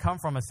come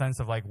from a sense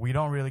of like, we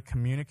don't really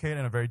communicate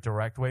in a very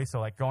direct way. So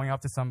like going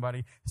up to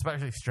somebody,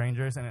 especially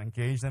strangers, and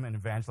engage them in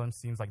evangelism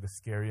seems like the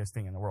scariest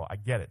thing in the world. I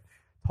get it.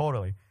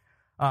 Totally.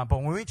 But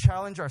when we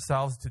challenge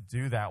ourselves to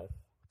do that,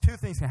 two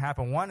things can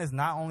happen. One is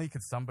not only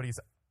could somebody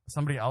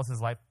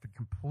else's life be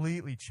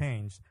completely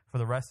changed for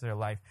the rest of their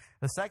life.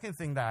 The second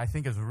thing that I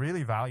think is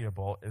really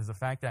valuable is the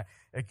fact that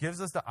it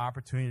gives us the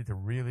opportunity to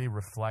really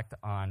reflect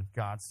on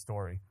God's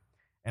story.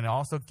 And it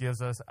also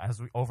gives us,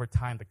 over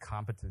time, the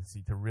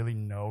competency to really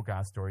know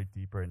God's story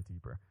deeper and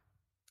deeper.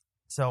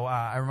 So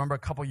I remember a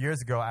couple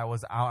years ago, I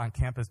was out on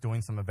campus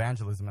doing some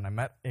evangelism, and I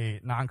met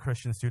a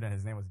non-Christian student.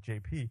 His name was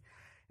JP.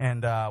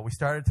 And we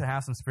started to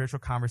have some spiritual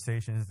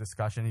conversations,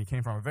 discussion. He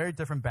came from a very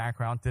different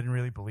background, didn't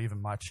really believe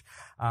in much.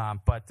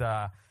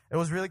 But it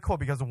was really cool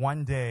because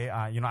one day,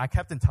 I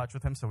kept in touch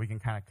with him so we can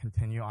kind of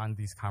continue on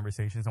these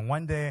conversations. And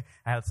one day,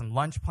 I had some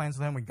lunch plans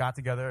with him. We got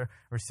together.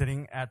 We're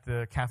sitting at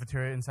the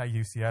cafeteria inside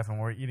UCF, and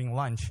we're eating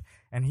lunch.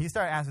 And he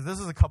started asking, this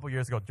was a couple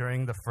years ago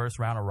during the first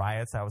round of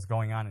riots that was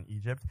going on in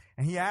Egypt.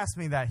 And he asked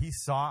me that he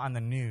saw on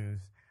the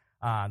news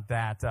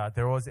that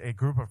there was a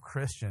group of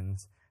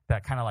Christians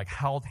that kind of like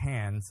held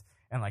hands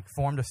and like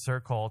formed a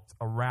circle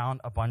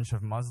around a bunch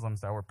of Muslims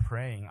that were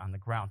praying on the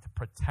ground to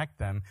protect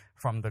them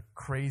from the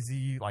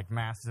crazy, like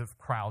massive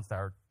crowds that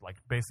are like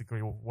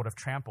basically would have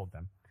trampled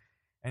them.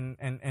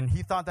 And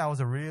he thought that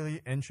was a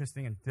really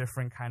interesting and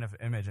different kind of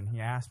image. And he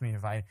asked me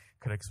if I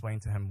could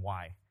explain to him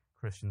why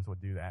Christians would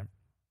do that.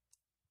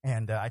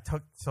 And I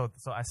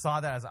saw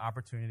that as an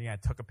opportunity. I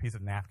took a piece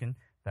of napkin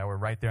that were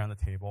right there on the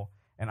table.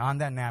 And on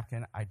that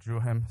napkin, I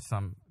drew him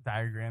some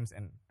diagrams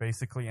and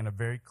basically in a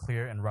very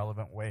clear and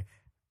relevant way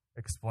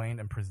explained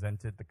and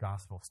presented the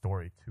gospel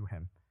story to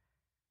him.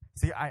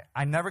 See,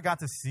 I never got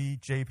to see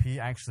JP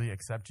actually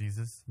accept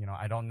Jesus.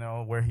 I don't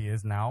know where he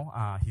is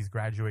now. He's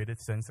graduated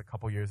since a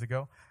couple years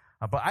ago.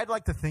 But I'd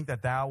like to think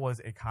that was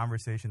a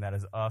conversation that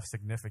is of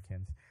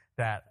significance,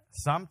 that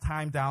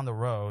sometime down the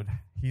road,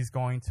 he's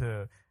going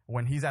to,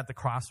 when he's at the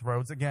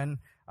crossroads again,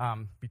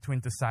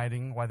 between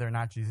deciding whether or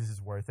not Jesus is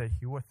worth it,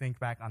 he will think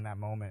back on that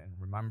moment and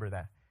remember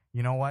that,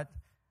 you know what?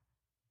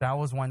 That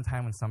was one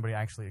time when somebody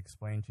actually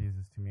explained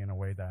Jesus to me in a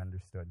way that I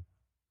understood.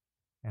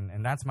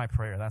 And that's my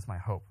prayer. That's my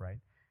hope, right?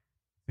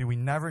 See, we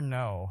never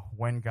know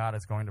when God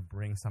is going to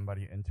bring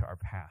somebody into our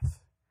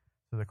path.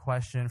 So the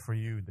question for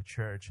you, the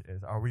church,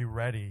 is are we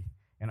ready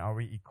And are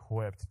we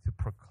equipped to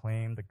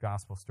proclaim the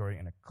gospel story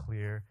in a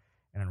clear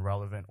and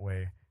relevant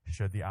way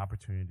should the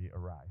opportunity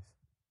arise?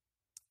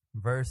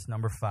 Verse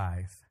number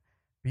 5,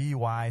 be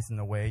wise in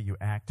the way you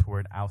act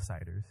toward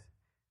outsiders.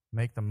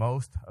 Make the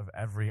most of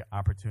every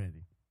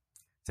opportunity.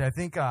 So I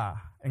think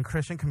in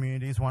Christian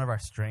communities, one of our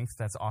strengths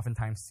that's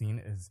oftentimes seen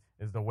is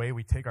the way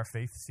we take our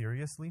faith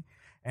seriously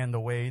and the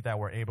way that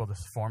we're able to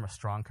form a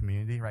strong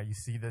community, right? You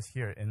see this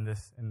here in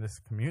this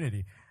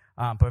community.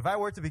 But if I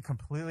were to be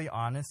completely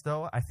honest,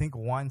 though, I think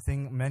one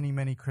thing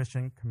many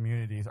Christian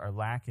communities are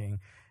lacking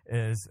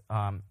is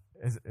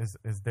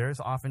there's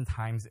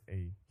oftentimes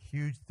a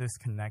huge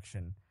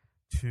disconnection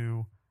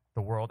to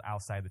the world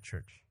outside the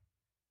church.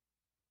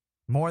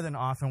 More than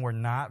often, we're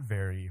not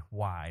very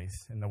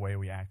wise in the way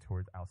we act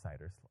towards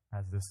outsiders,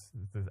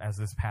 as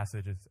this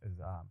passage is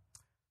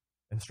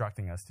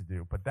instructing us to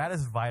do. But that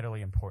is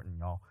vitally important,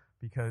 y'all,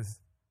 because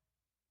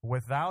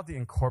without the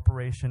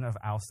incorporation of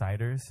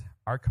outsiders,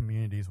 our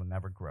communities will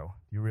never grow.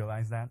 Do you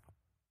realize that?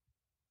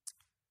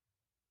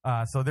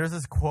 So there's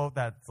this quote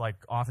that's like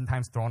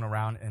oftentimes thrown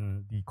around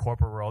in the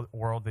corporate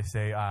world. They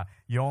say,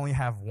 you only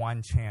have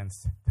one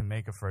chance to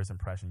make a first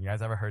impression. You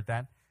guys ever heard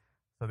that?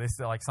 So they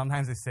say, like,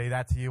 sometimes they say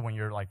that to you when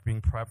you're like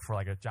being prepped for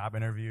like a job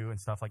interview and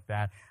stuff like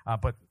that.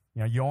 But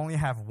you only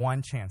have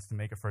one chance to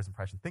make a first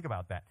impression. Think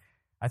about that.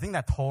 I think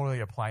that totally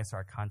applies to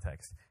our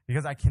context,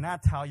 because I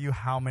cannot tell you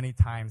how many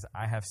times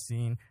I have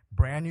seen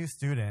brand new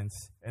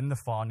students in the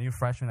fall, new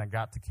freshmen that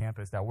got to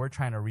campus that we're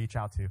trying to reach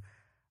out to,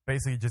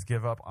 basically just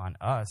give up on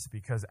us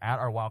because at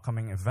our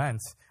welcoming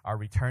events, our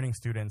returning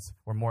students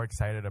were more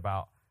excited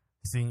about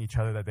seeing each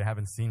other that they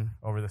haven't seen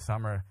over the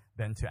summer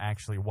than to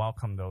actually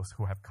welcome those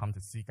who have come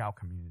to seek out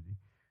community.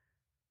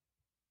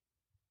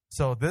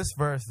 So this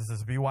verse, this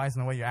is be wise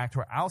in the way you act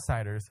toward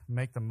outsiders,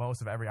 make the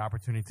most of every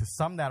opportunity. To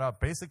sum that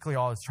up, basically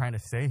all it's trying to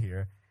say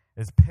here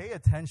is pay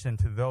attention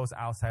to those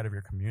outside of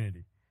your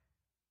community.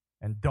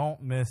 And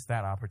don't miss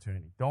that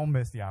opportunity. Don't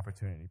miss the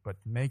opportunity, but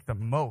make the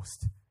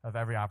most of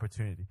every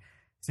opportunity.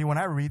 See, when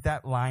I read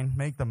that line,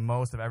 make the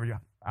most of every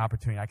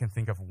opportunity, I can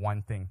think of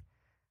one thing.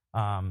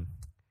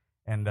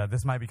 And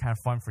this might be kind of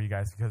fun for you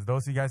guys, because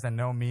those of you guys that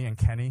know me and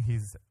Kenny,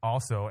 he's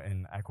also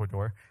in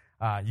Ecuador.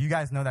 You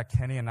guys know that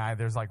Kenny and I,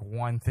 there's like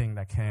one thing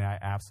that Kenny and I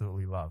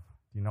absolutely love.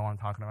 Do you know what I'm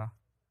talking about?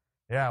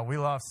 Yeah, we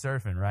love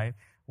surfing, right?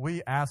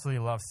 We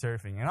absolutely love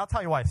surfing. And I'll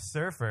tell you why.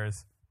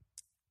 Surfers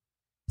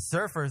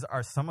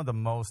are some of the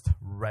most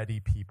ready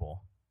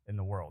people in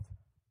the world.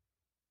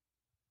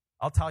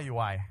 I'll tell you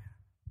why.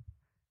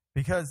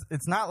 Because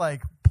it's not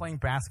like playing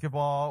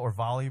basketball or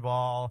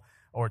volleyball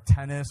or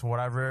tennis,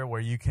 whatever,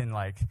 where you can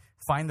like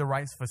find the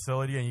right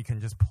facility and you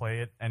can just play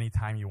it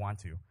anytime you want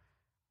to.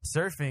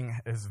 Surfing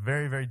is a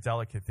very, very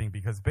delicate thing,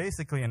 because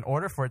basically in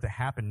order for it to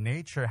happen,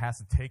 nature has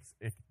to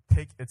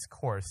take its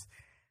course.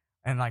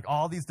 And like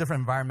all these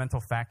different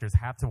environmental factors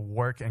have to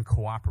work in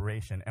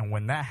cooperation. And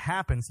when that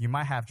happens, you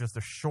might have just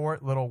a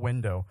short little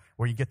window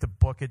where you get to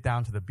book it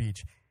down to the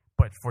beach.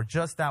 But for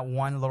just that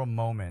one little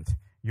moment,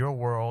 your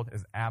world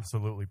is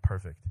absolutely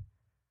perfect.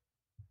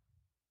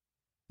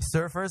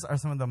 Surfers are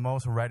some of the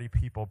most ready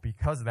people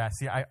because of that.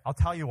 See, I'll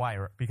tell you why.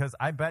 Because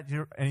I bet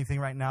you anything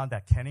right now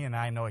that Kenny and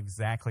I know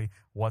exactly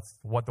what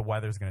the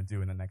weather is going to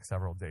do in the next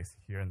several days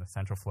here in the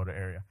Central Florida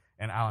area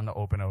and out in the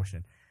open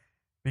ocean.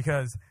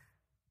 Because,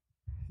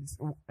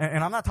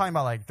 and I'm not talking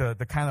about like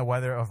the kind of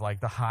weather of like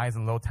the highs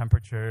and low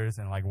temperatures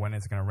and like when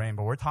it's going to rain,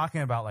 but we're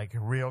talking about like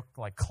real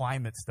like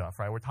climate stuff,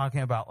 right? We're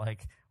talking about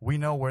like, we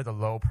know where the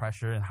low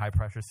pressure and high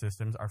pressure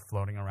systems are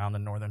floating around the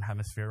northern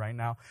hemisphere right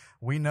now.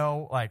 We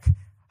know like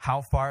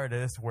how far it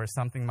is where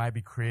something might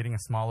be creating a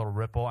small little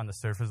ripple on the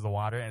surface of the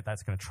water, and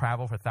that's going to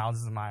travel for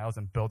thousands of miles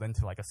and build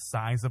into like a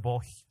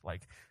sizable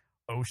like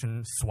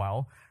ocean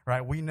swell,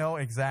 right? We know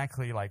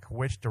exactly like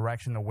which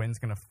direction the wind's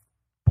going to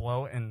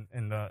blow in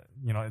the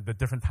the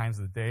different times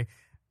of the day,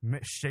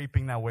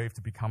 shaping that wave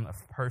to become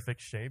a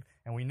perfect shape.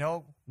 And we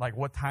know like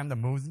what time the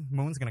moon's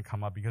going to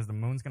come up, because the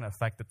moon's going to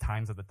affect the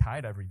times of the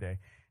tide every day,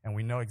 and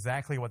we know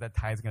exactly what that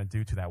tide is going to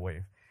do to that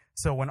wave.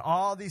 So when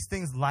all these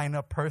things line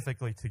up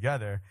perfectly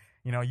together,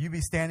 you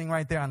be standing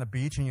right there on the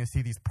beach and you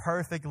see these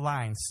perfect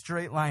lines,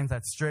 straight lines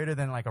that's straighter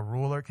than like a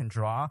ruler can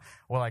draw,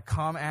 will like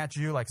come at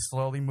you like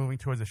slowly moving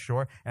towards the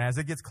shore. And as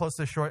it gets close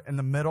to the shore, in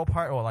the middle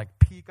part, it will like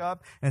peak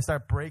up and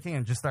start breaking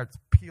and just starts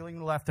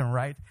peeling left and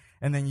right.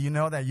 And then you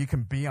know that you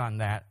can be on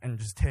that and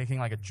just taking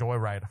like a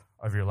joyride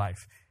of your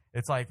life.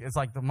 It's like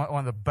one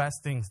of the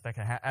best things that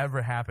can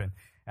ever happen.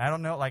 And I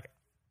don't know, like,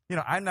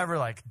 I've never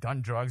like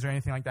done drugs or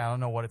anything like that. I don't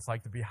know what it's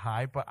like to be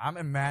high, but I'm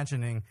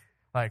imagining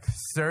like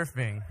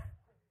surfing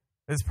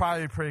is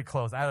probably pretty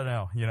close. I don't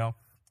know,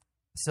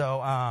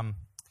 So,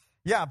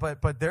 yeah,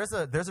 but there's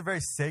a very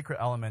sacred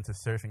element to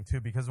surfing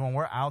too, because when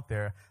we're out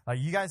there, like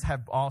you guys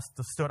have all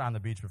stood on the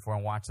beach before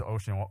and watched the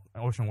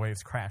ocean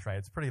waves crash, right?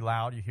 It's pretty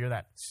loud. You hear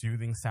that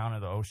soothing sound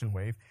of the ocean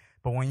wave.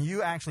 But when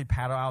you actually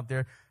paddle out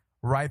there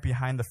right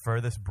behind the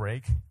furthest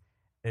break,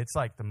 it's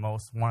like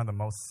one of the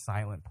most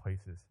silent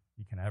places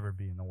you can ever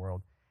be in the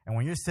world. And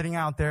when you're sitting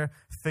out there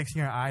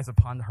fixing your eyes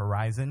upon the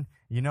horizon,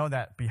 you know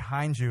that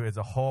behind you is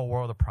a whole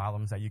world of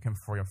problems that you can,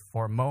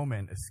 for a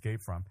moment, escape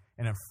from.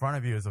 And in front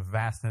of you is a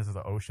vastness of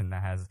the ocean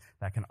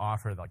that can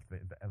offer like the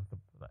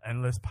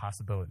endless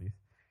possibilities.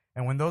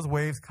 And when those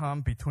waves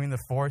come between the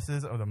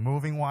forces of the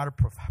moving water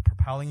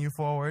propelling you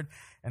forward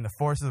and the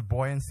forces of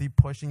buoyancy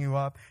pushing you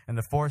up and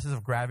the forces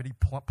of gravity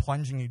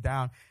plunging you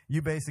down,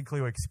 you basically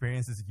will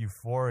experience this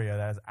euphoria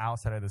that is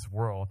outside of this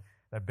world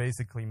that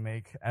basically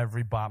make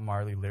every Bob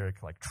Marley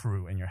lyric like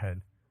true in your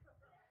head.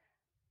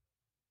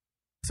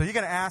 So you're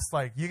gonna ask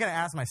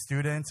my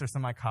students or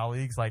some of my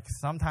colleagues, like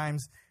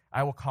sometimes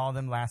I will call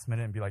them last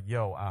minute and be like,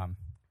 yo,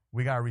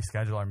 we gotta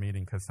reschedule our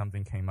meeting because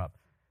something came up.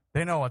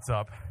 They know what's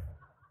up.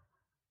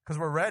 Because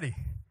we're ready,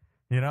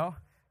 you know?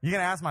 You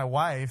can ask my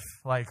wife,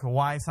 like,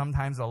 why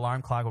sometimes the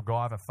alarm clock will go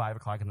off at 5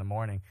 o'clock in the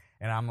morning,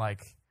 and I'm,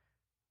 like,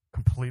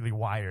 completely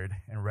wired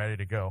and ready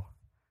to go.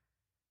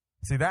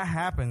 See, that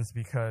happens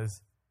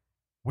because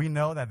we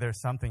know that there's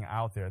something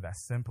out there that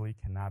simply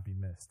cannot be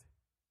missed.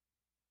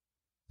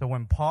 So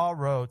when Paul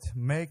wrote,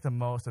 make the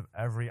most of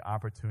every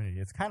opportunity,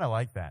 it's kind of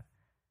like that,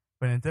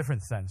 but in a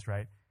different sense,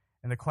 right?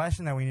 And the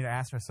question that we need to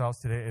ask ourselves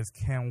today is,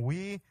 can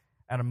we,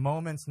 at a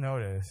moment's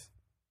notice,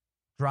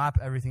 drop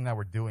everything that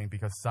we're doing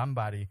because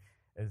somebody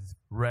is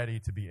ready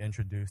to be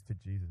introduced to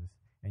Jesus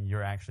and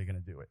you're actually going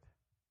to do it?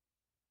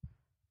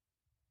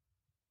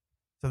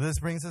 So this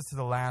brings us to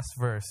the last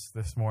verse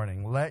this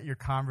morning. Let your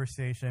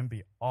conversation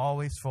be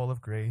always full of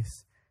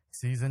grace,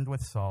 seasoned with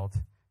salt,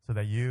 so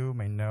that you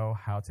may know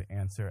how to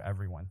answer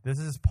everyone. This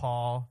is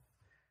Paul's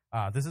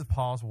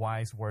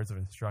wise words of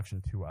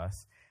instruction to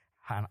us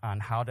on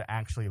how to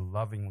actually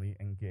lovingly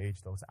engage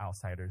those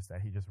outsiders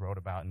that he just wrote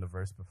about in the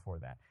verse before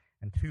that.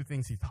 And two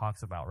things he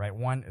talks about, right?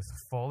 One is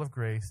full of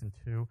grace, and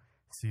two,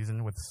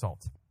 seasoned with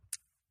salt.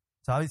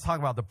 So let me talk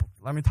about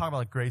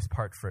the grace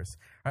part first.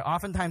 Right?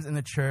 Oftentimes in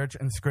the church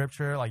and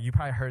Scripture, like you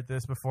probably heard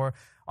this before,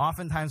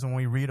 oftentimes when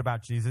we read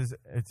about Jesus,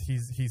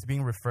 he's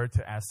being referred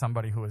to as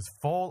somebody who is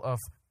full of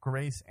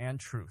grace and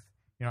truth.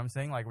 You know what I'm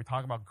saying? Like we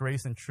talk about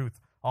grace and truth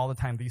all the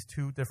time. These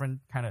two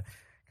different kind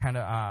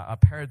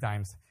of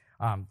paradigms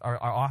are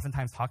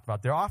oftentimes talked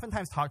about. They're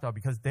oftentimes talked about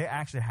because they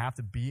actually have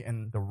to be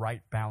in the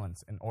right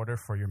balance in order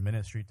for your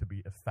ministry to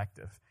be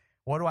effective.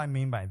 What do I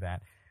mean by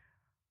that?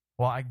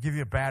 Well, I give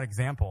you a bad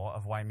example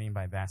of what I mean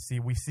by that. See,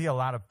 we see a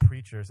lot of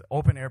preachers,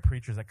 open-air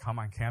preachers that come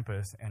on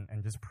campus and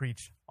just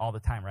preach all the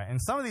time, right? And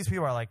some of these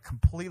people are like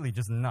completely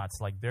just nuts.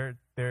 Like they're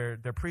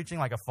preaching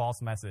like a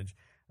false message.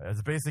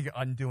 It's basically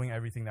undoing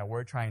everything that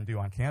we're trying to do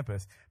on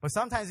campus. But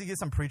sometimes you get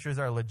some preachers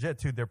that are legit,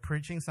 too. They're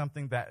preaching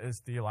something that is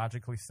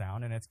theologically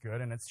sound, and it's good,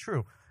 and it's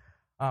true.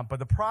 But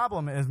the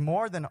problem is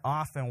more than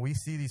often we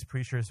see these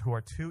preachers who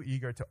are too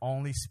eager to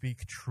only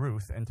speak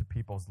truth into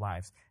people's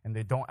lives, and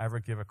they don't ever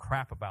give a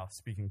crap about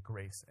speaking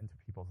grace into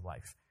people's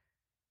life.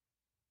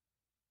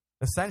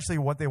 Essentially,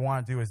 what they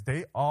want to do is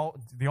the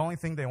only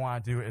thing they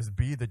want to do is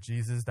be the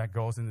Jesus that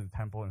goes into the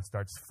temple and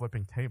starts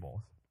flipping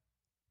tables.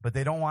 But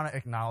they don't want to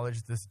acknowledge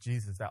this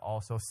Jesus that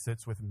also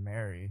sits with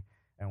Mary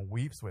and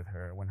weeps with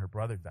her when her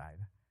brother died.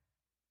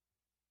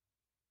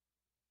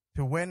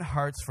 To win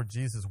hearts for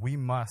Jesus, we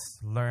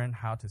must learn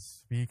how to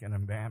speak in a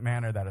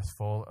manner that is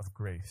full of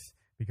grace,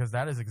 because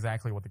that is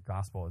exactly what the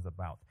gospel is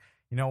about.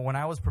 You know, when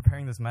I was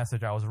preparing this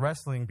message, I was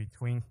wrestling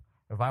between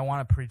if I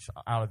want to preach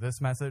out of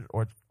this message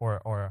or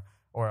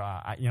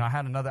I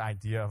had another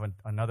idea of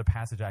another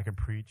passage I could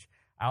preach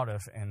out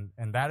of, and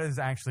that is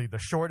actually the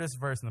shortest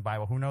verse in the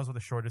Bible. Who knows what the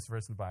shortest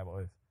verse in the Bible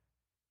is?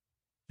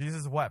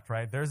 Jesus wept,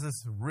 right? There's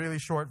this really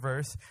short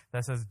verse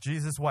that says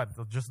Jesus wept.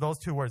 Just those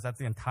two words, that's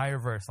the entire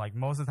verse. Like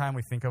most of the time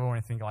we think of it when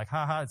we think like,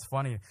 haha, it's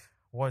funny.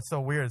 What's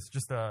so weird? It's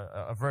just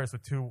a verse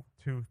with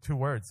two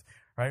words,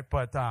 right?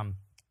 But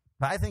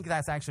I think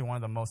that's actually one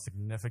of the most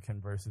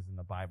significant verses in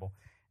the Bible.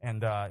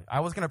 And I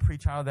was going to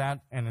preach out of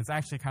that, and it's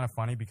actually kind of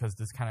funny because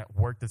this kind of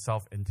worked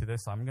itself into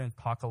this, so I'm going to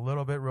talk a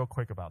little bit real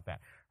quick about that,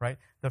 right?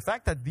 The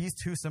fact that these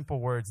two simple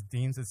words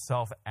deems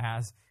itself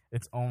as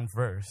its own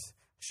verse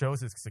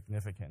shows its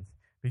significance,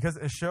 because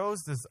it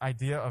shows this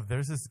idea of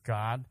there's this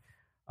God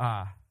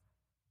that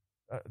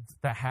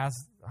has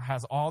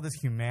all this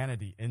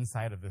humanity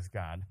inside of this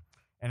God,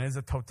 and is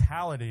a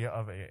totality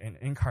of an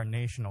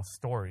incarnational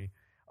story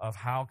of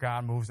how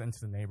God moves into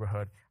the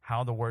neighborhood,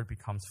 how the Word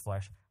becomes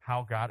flesh,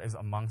 how God is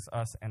amongst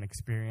us and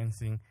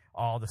experiencing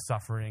all the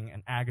suffering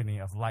and agony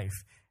of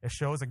life. It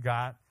shows a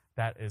God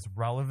that is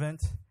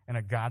relevant and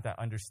a God that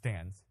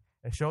understands.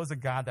 It shows a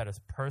God that is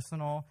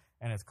personal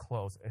and is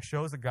close. It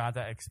shows a God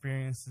that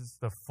experiences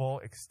the full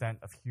extent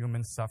of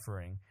human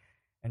suffering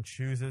and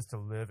chooses to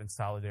live in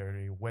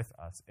solidarity with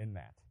us in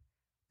that.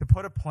 To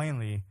put it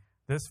plainly,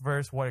 this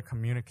verse, what it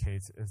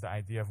communicates is the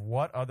idea of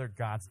what other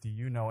gods do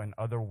you know in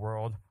other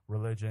world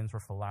religions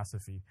or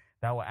philosophy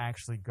that will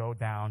actually go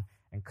down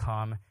and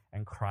come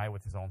and cry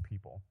with his own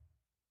people.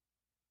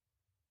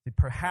 See,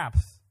 perhaps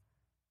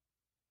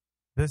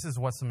this is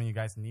what some of you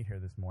guys need here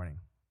this morning,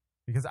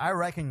 because I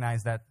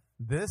recognize that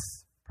this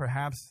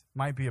perhaps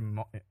might be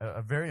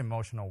a very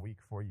emotional week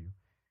for you.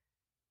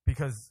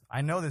 Because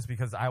I know this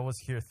because I was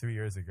here 3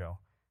 years ago.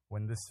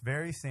 when this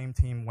very same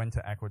team went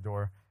to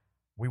Ecuador,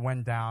 we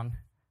went down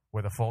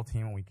with a full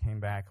team and we came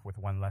back with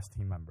one less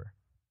team member.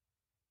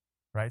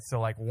 Right? So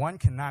like one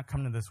cannot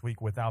come to this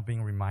week without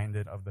being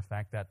reminded of the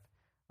fact that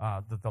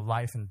the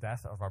life and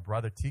death of our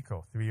brother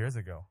Tico 3 years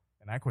ago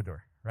in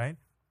Ecuador, right?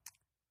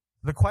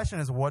 The question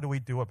is, what do we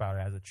do about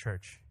it as a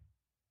church?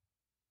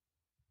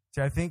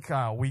 See, I think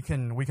we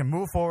can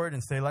move forward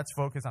and say, let's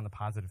focus on the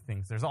positive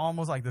things. There's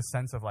almost like this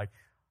sense of like,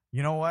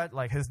 you know what?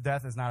 Like his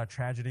death is not a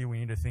tragedy. We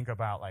need to think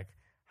about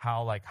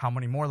how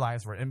many more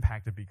lives were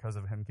impacted because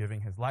of him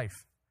giving his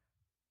life.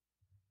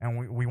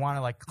 And we want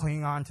to like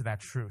cling on to that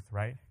truth,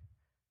 right?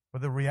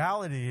 But the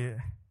reality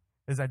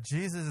is that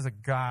Jesus is a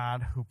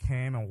God who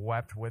came and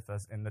wept with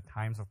us in the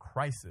times of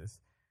crisis.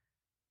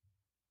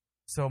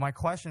 So my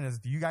question is,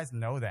 do you guys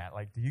know that?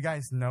 Like, do you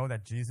guys know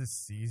that Jesus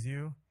sees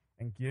you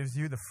and gives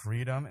you the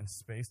freedom and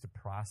space to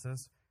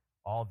process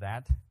all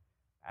that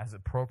as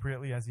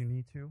appropriately as you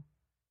need to?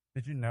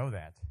 Did you know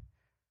that?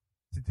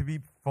 To be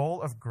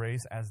full of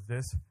grace, as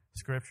this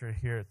scripture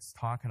here it's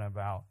talking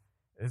about,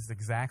 is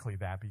exactly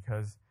that,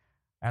 because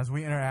as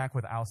we interact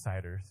with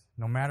outsiders,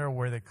 no matter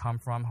where they come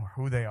from or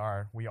who they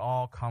are, we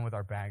all come with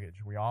our baggage.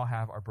 We all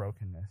have our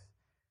brokenness.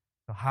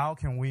 So how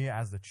can we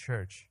as the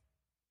church,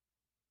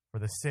 for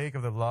the sake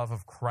of the love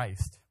of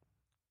Christ,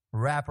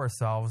 wrap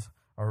ourselves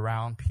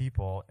around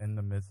people in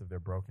the midst of their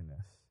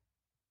brokenness?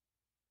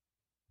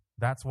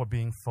 That's what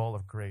being full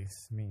of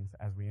grace means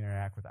as we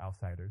interact with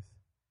outsiders.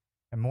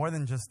 And more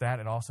than just that,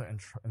 it also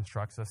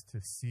instructs us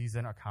to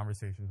season our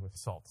conversations with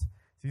salt.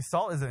 See,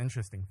 salt is an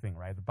interesting thing,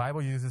 right? The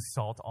Bible uses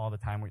salt all the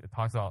time. It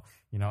talks about,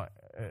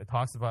 it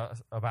talks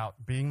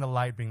about being the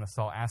light, being the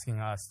salt, asking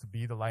us to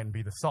be the light and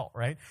be the salt,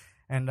 right?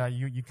 And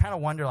you kind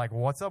of wonder, like,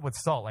 what's up with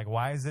salt? Like,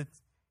 why is it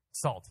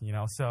salt?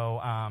 So,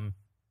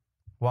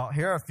 well,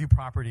 here are a few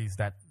properties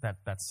that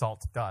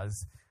salt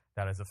does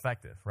that is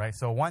effective, right?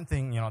 So one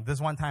thing, this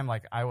one time,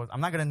 like,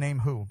 I'm not going to name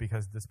who,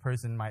 because this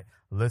person might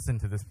listen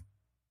to this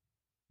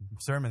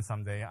sermon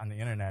someday on the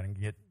internet and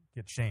get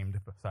shamed.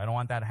 So I don't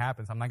want that to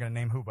happen. So I'm not going to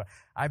name who, but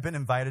I've been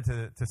invited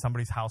to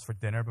somebody's house for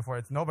dinner before.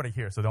 It's nobody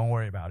here, so don't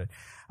worry about it.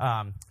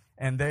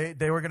 And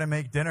they were going to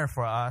make dinner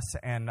for us.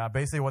 And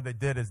basically what they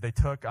did is they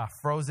took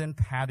frozen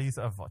patties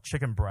of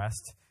chicken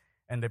breast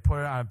and they put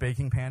it on a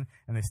baking pan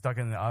and they stuck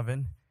it in the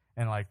oven.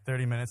 And like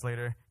 30 minutes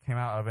later, came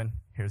out of the oven,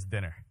 here's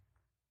dinner.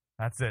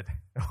 That's it.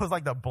 It was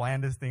like the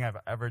blandest thing I've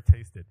ever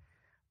tasted.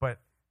 But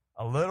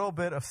a little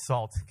bit of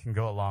salt can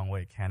go a long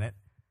way, can it?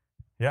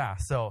 Yeah,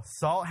 so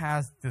salt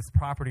has this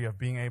property of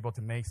being able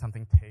to make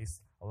something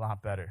taste a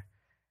lot better.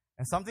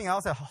 And something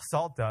else that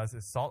salt does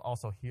is salt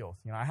also heals.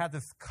 I had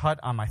this cut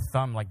on my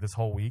thumb like this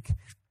whole week,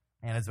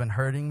 and it's been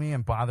hurting me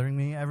and bothering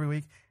me every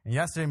week. And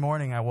yesterday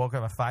morning, I woke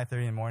up at 5:30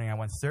 in the morning, I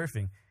went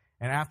surfing.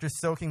 And after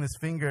soaking this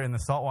finger in the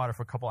salt water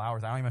for a couple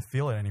hours, I don't even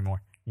feel it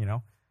anymore,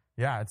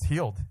 Yeah, it's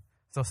healed.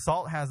 So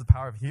salt has the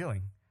power of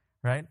healing,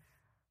 right?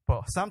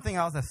 But something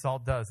else that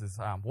salt does is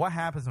what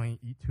happens when you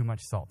eat too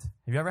much salt.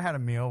 Have you ever had a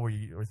meal where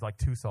it's like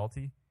too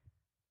salty?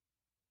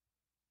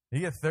 You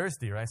get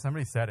thirsty, right?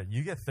 Somebody said it.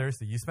 You get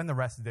thirsty. You spend the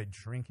rest of the day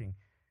drinking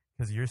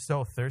because you're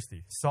so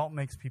thirsty. Salt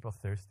makes people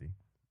thirsty.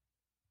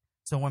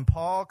 So when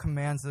Paul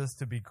commands us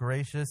to be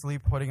graciously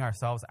putting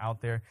ourselves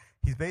out there,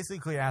 he's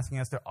basically asking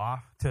us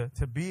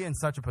to be in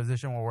such a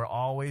position where we're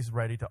always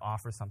ready to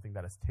offer something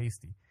that is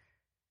tasty.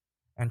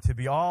 And to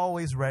be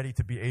always ready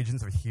to be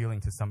agents of healing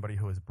to somebody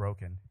who is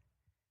broken.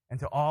 And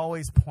to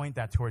always point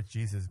that towards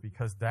Jesus,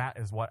 because that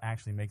is what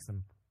actually makes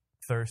them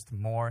thirst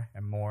more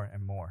and more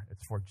and more.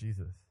 It's for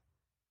Jesus.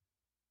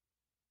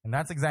 And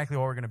that's exactly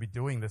what we're going to be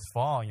doing this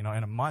fall. In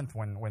a month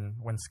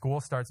when school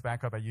starts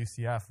back up at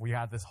UCF, we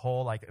have this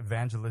whole like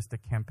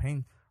evangelistic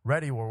campaign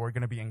ready where we're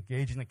going to be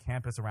engaging the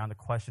campus around the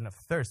question of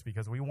thirst,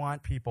 because we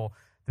want people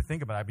to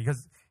think about it.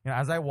 Because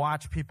as I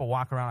watch people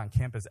walk around on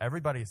campus,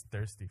 everybody is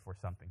thirsty for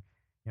something.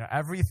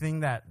 Everything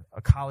that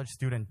a college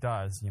student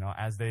does,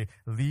 as they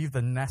leave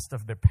the nest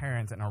of their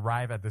parents and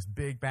arrive at this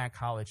big bad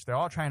college, they're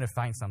all trying to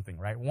find something,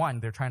 right?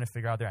 One, they're trying to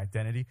figure out their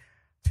identity.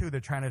 Two,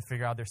 they're trying to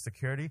figure out their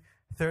security.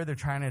 Third, they're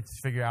trying to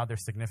figure out their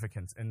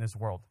significance in this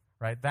world,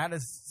 right? That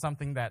is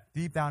something that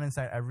deep down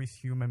inside every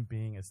human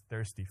being is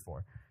thirsty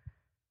for.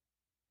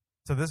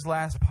 So this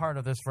last part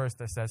of this verse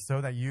that says,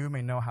 so that you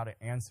may know how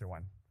to answer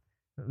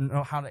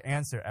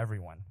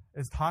everyone,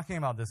 is talking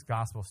about this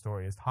gospel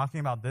story, is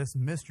talking about this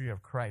mystery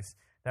of Christ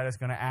that is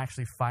going to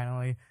actually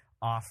finally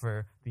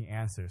offer the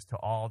answers to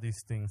all these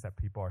things that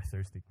people are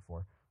thirsty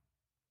for.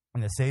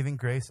 And the saving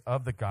grace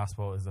of the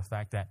gospel is the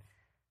fact that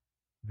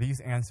these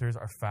answers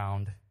are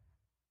found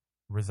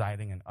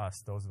residing in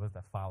us, those of us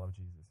that follow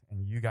Jesus.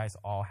 And you guys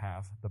all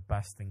have the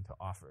best thing to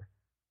offer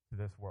to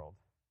this world.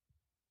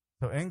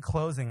 So in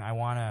closing, I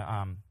want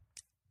to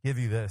give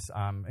you this.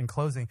 In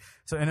closing,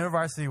 so in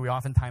InterVarsity, we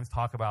oftentimes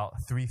talk about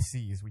 3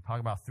 C's. We talk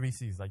about 3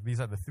 C's. Like these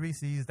are the 3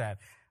 C's that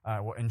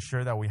will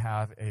ensure that we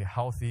have a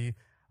healthy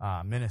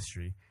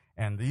ministry.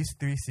 And these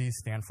 3 C's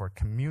stand for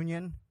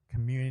communion,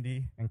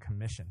 community, and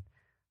commission.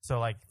 So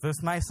like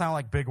this might sound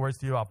like big words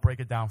to you. I'll break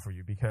it down for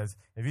you, because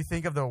if you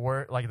think of the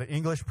word, like the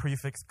English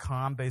prefix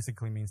com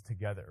basically means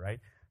together, right?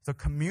 So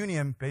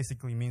communion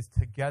basically means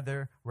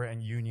together we're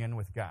in union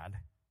with God.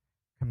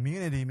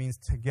 Community means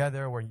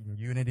together we're in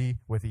unity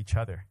with each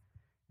other.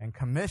 And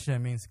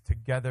commission means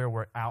together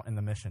we're out in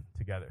the mission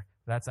together.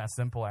 That's as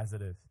simple as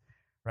it is,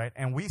 right?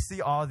 And we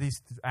see all these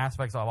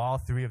aspects of all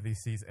three of these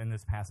C's in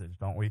this passage,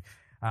 don't we?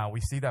 We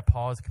see that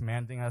Paul is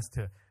commanding us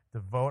to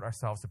devote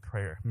ourselves to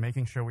prayer,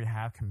 making sure we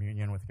have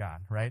communion with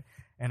God, right?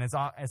 And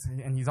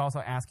he's also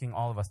asking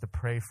all of us to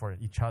pray for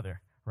each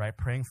other, right?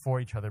 Praying for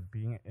each other,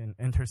 being in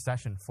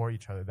intercession for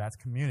each other. That's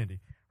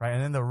community, right?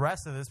 And then the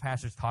rest of this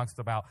passage talks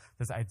about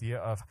this idea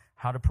of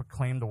how to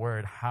proclaim the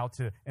word, how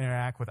to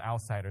interact with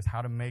outsiders,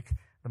 how to make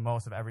the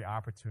most of every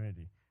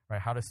opportunity, right?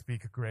 How to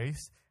speak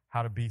grace,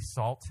 how to be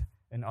salt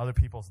in other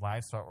people's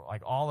lives. So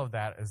like all of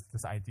that is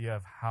this idea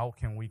of how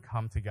can we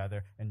come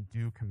together and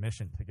do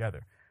commission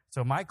together.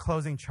 So my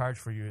closing charge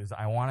for you is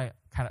I want to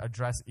kind of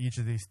address each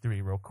of these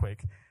three real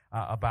quick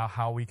about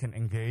how we can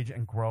engage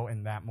and grow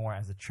in that more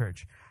as a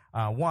church.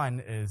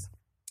 One is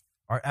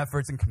our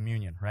efforts in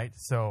communion, right?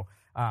 So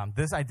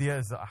this idea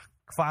is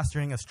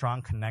fostering a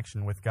strong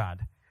connection with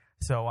God.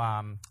 So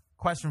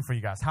question for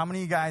you guys. How many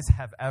of you guys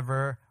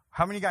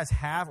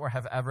have or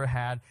have ever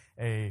had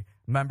a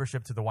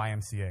membership to the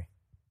YMCA?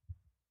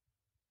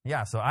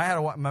 Yeah, so I had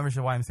a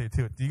membership to YMCA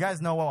too. Do you guys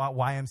know what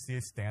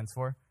YMCA stands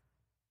for?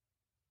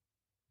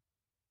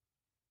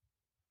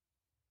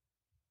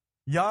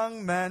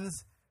 Young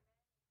men's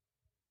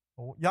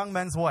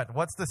what?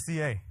 What's the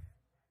CA?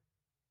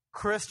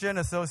 Christian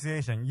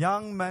Association.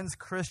 Young Men's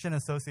Christian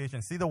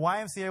Association. See, the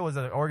YMCA was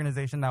an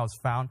organization that was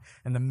found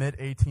in the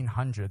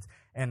mid-1800s.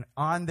 And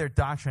on their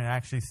doctrine, it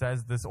actually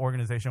says this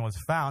organization was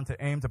found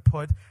to aim to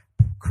put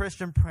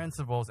Christian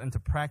principles into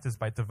practice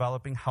by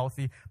developing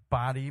healthy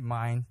body,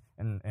 mind,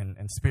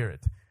 and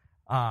spirit.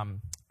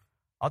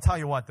 I'll tell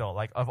you what, though.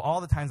 Like, of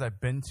all the times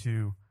I've been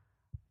to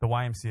the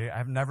YMCA,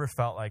 I've never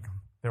felt like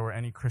there were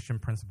any Christian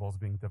principles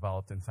being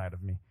developed inside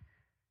of me.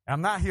 And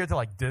I'm not here to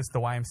like diss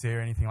the YMCA or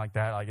anything like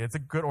that. Like, it's a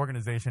good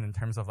organization in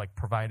terms of like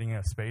providing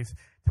a space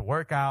to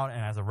work out and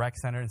as a rec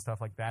center and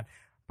stuff like that.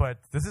 But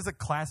this is a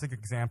classic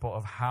example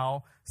of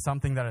how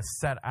something that is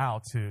set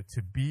out to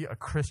be a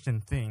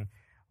Christian thing,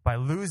 by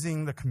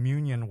losing the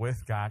communion with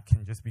God,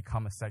 can just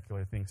become a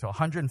secular thing. So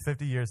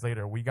 150 years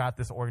later, we got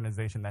this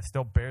organization that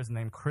still bears the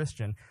name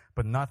Christian,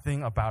 but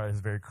nothing about it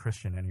is very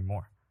Christian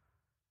anymore,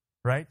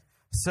 right?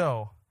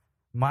 So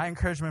my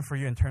encouragement for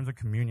you in terms of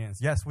communion is,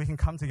 yes, we can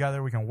come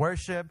together, we can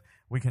worship,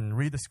 we can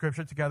read the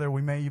scripture together,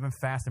 we may even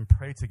fast and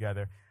pray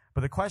together. But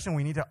the question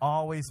we need to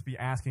always be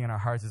asking in our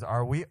hearts is,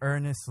 are we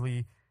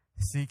earnestly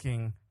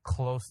seeking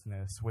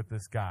closeness with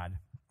this God?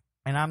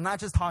 And I'm not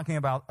just talking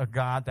about a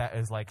God that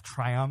is like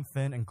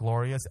triumphant and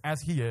glorious,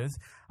 as he is,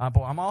 but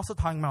I'm also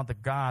talking about the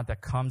God that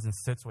comes and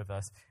sits with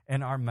us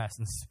in our mess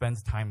and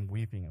spends time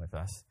weeping with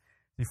us.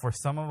 See, for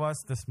some of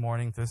us this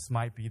morning, this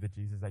might be the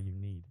Jesus that you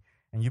need.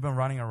 And you've been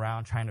running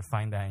around trying to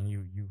find that, and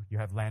you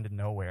have landed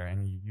nowhere,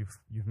 and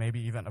you've maybe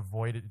even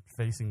avoided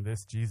facing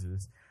this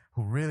Jesus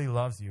who really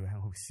loves you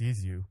and who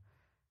sees you.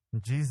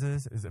 And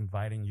Jesus is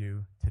inviting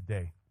you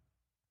today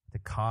to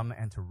come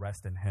and to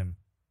rest in him.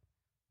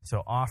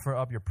 So offer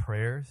up your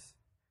prayers,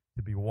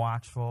 to be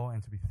watchful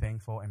and to be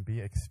thankful and be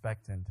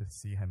expectant to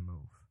see him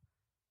move.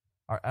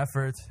 Our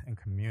efforts in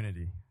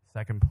community,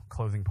 second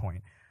closing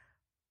point.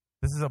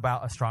 This is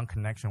about a strong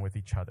connection with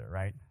each other,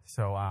 right?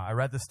 So I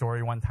read this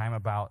story one time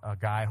about a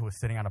guy who was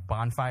sitting on a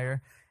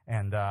bonfire,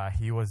 and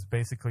he was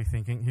basically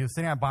thinking, he was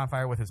sitting on a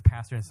bonfire with his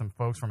pastor and some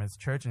folks from his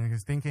church, and he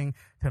was thinking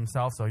to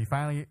himself, so he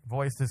finally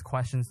voiced his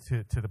questions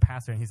to the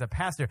pastor, and he said,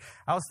 "Pastor,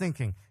 I was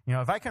thinking,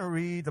 if I can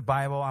read the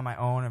Bible on my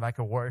own, if I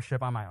could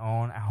worship on my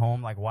own at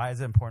home, like, why is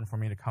it important for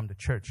me to come to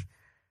church?"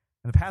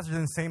 And the pastor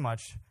didn't say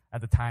much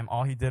at the time.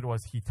 All he did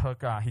was he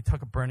took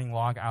a burning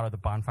log out of the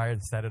bonfire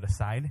and set it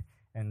aside,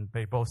 and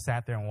they both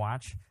sat there and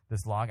watched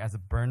this log as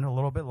it burned a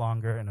little bit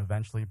longer and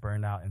eventually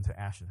burned out into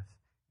ashes.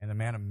 And the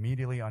man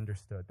immediately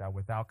understood that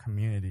without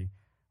community,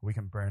 we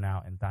can burn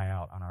out and die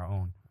out on our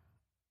own.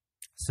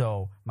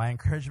 So my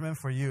encouragement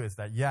for you is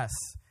that, yes,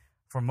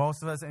 for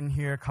most of us in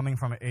here coming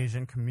from an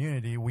Asian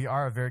community, we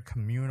are a very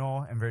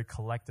communal and very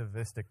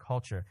collectivistic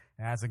culture,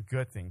 and that's a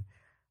good thing.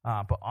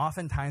 But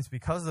oftentimes,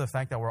 because of the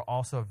fact that we're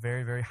also a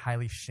very, very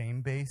highly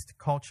shame-based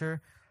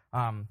culture,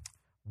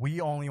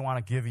 we only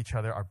want to give each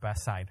other our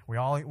best side. We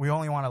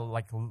only want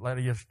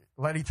to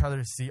let each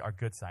other see our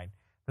good side.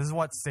 This is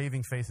what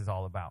saving faith is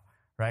all about,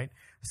 right?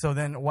 So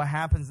then what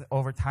happens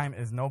over time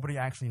is nobody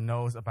actually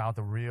knows about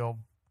the real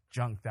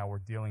junk that we're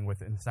dealing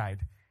with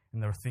inside,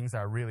 and there are things that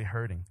are really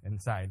hurting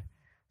inside.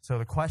 So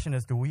the question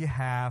is, do we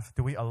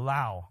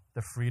allow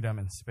the freedom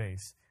and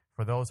space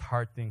for those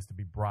hard things to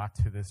be brought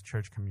to this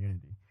church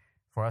community,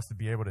 for us to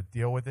be able to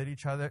deal with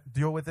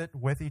it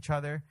with each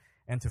other,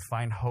 and to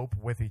find hope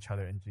with each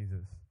other in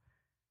Jesus?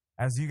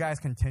 As you guys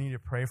continue to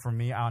pray for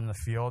me out in the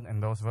field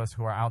and those of us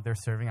who are out there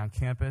serving on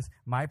campus,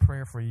 my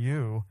prayer for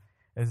you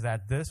is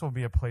that this will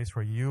be a place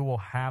where you will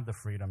have the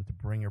freedom to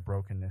bring your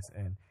brokenness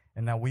in,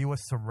 and that we will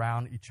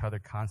surround each other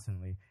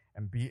constantly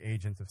and be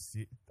agents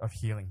of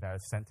healing that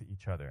is sent to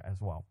each other as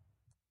well.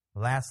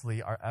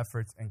 Lastly, our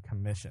efforts and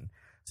commission.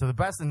 So the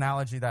best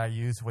analogy that I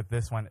use with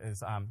this one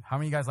is, how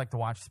many of you guys like to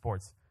watch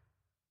sports?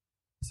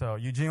 So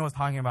Eugene was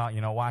talking about,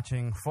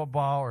 watching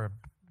football or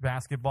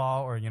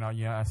basketball, or,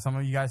 some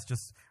of you guys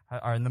just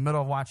are in the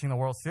middle of watching the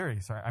World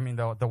Series,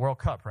 or the World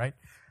Cup, right?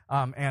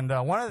 And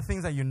one of the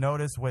things that you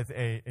notice with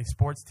a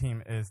sports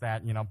team is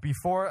that,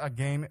 before a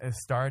game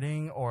is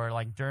starting, or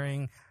like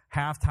during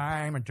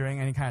halftime or during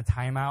any kind of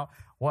timeout,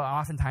 what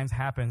oftentimes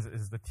happens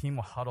is the team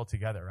will huddle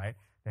together, right?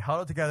 They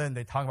huddle together and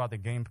they talk about the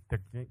game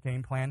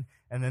plan,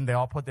 and then they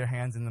all put their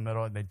hands in the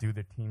middle and they do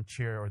their team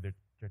cheer or their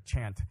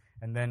chant.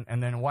 And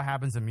then what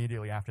happens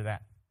immediately after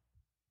that?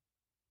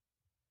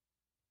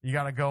 You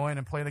got to go in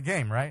and play the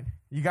game, right?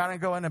 You got to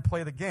go in and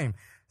play the game.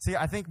 See,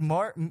 I think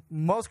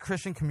most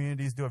Christian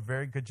communities do a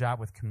very good job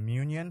with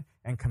communion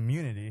and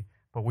community,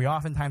 but we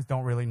oftentimes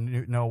don't really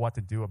know what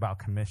to do about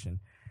commission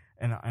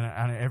on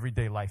an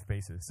everyday life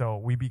basis. So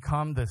we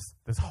become this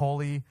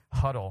holy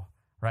huddle,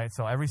 right?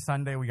 So every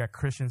Sunday we got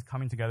Christians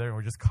coming together and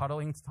we're just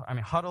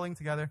huddling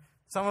together.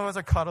 Some of us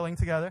are cuddling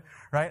together,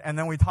 right? And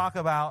then we talk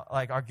about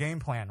like our game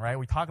plan, right?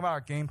 We talk about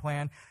our game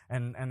plan,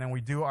 and then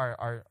we do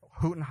our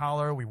hoot and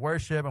holler, we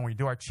worship, and we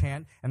do our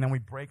chant, and then we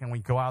break and we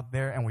go out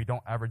there and we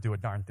don't ever do a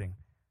darn thing,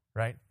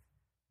 right?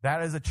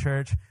 That is a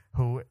church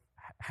who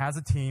has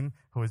a team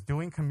who is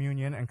doing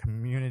communion and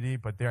community,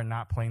 but they're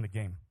not playing the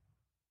game,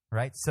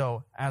 right?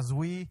 So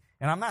and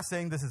I'm not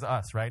saying this is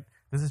us, right?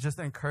 This is just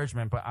an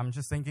encouragement, but I'm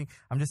just saying,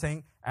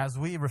 as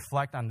we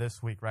reflect on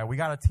this week, right? We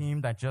got a team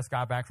that just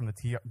got back from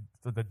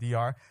the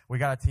DR. We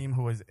got a team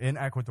who is in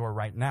Ecuador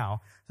right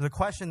now. So the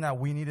question that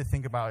we need to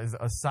think about is,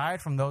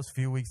 aside from those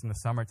few weeks in the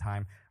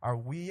summertime, are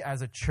we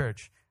as a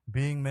church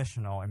being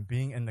missional and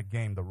being in the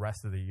game the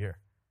rest of the year?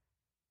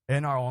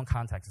 In our own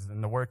contexts,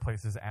 in the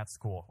workplaces, at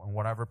school, or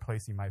whatever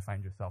place you might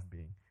find yourself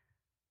being.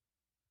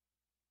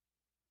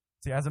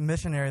 See, as a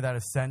missionary that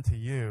is sent to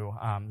you,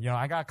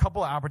 I got a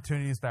couple of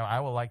opportunities that I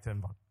would like to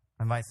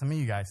invite some of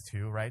you guys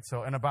to, right?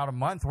 So in about a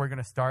month, we're going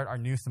to start our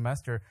new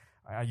semester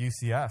at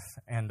UCF.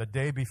 And the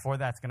day before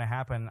that's going to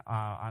happen,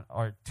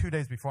 or 2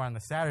 days before, on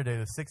the Saturday,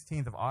 the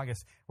 16th of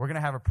August, we're going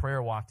to have a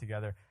prayer walk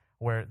together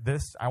where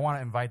I want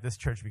to invite this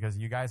church because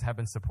you guys have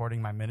been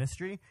supporting my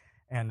ministry.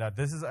 And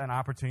this is an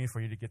opportunity for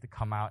you to get to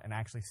come out and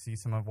actually see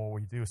some of what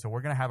we do. So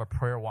we're going to have a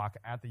prayer walk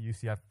at the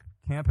UCF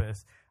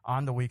campus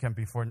on the weekend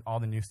before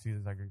all the new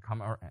students are going to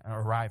come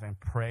arrive and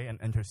pray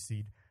and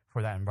intercede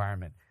for that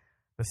environment.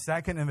 The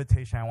second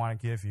invitation I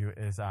want to give you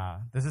is,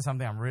 this is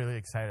something I'm really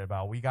excited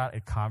about. We got a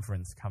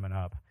conference coming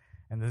up.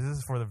 And this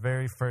is for the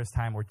very first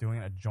time we're doing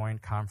a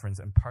joint conference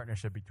in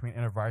partnership between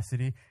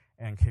InterVarsity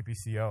and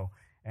KPCO.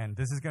 And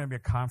this is going to be a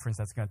conference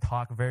that's going to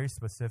talk very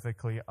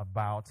specifically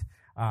about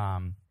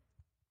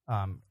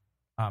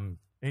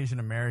Asian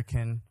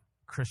American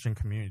Christian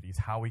communities,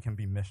 how we can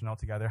be missional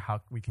together,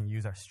 how we can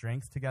use our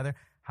strengths together,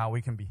 how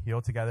we can be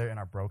healed together in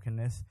our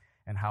brokenness,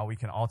 and how we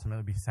can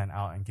ultimately be sent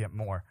out and get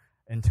more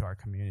into our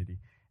community.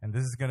 And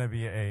this is going to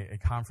be a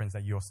conference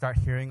that you'll start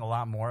hearing a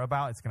lot more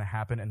about. It's going to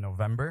happen in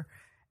November.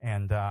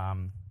 And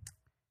and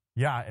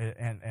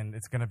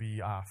it's going to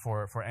be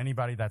for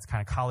anybody that's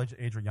kind of college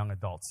age or young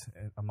adults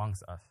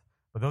amongst us.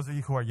 But those of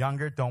you who are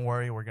younger, don't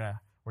worry, we're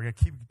gonna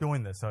keep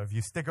doing this. So if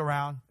you stick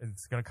around,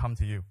 it's gonna come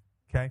to you.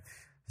 Okay?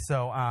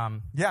 So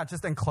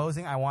just in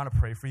closing, I want to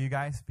pray for you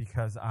guys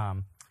because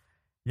I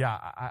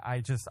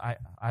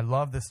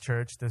love this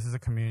church. This is a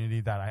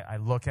community that I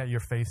look at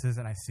your faces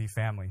and I see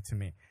family to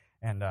me.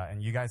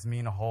 And you guys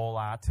mean a whole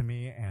lot to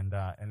me, and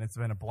it's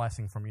been a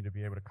blessing for me to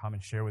be able to come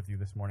and share with you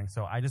this morning.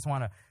 So I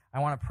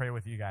want to pray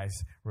with you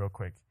guys real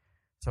quick.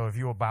 So if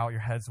you will bow your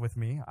heads with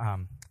me,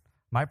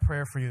 my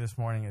prayer for you this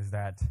morning is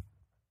that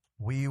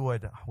we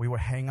would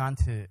hang on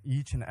to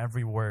each and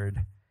every word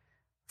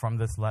from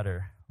this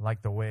letter,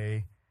 like the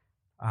way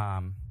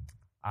I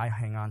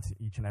hang on to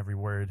each and every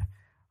word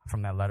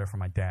from that letter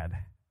from my dad.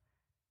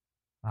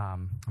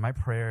 My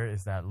prayer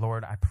is that,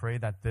 Lord, I pray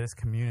that this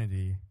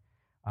community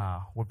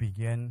will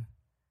begin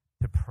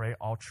to pray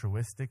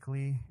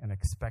altruistically and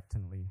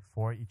expectantly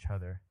for each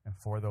other and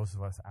for those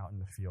of us out in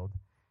the field.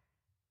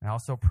 And I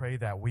also pray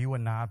that we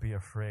would not be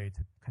afraid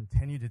to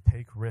continue to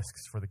take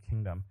risks for the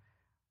kingdom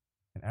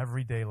in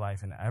everyday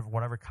life, in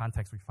whatever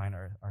context we find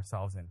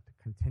ourselves in, to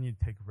continue to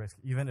take risks,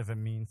 even if it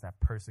means that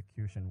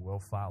persecution will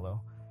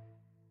follow.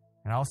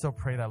 And I also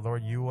pray that,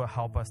 Lord, you will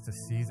help us to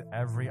seize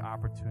every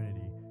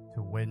opportunity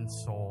to win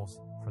souls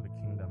for the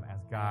kingdom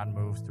as God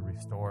moves to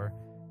restore,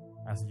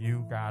 as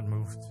you, God,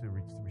 moves to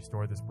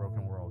restore this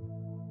broken world.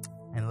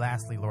 And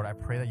lastly, Lord, I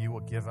pray that you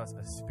will give us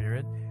a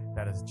spirit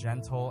that is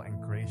gentle and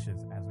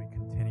gracious as we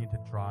continue to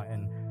draw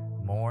in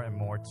more and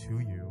more to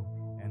you,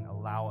 and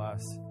allow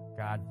us,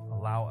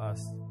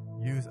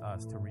 use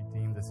us to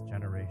redeem this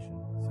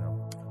generation.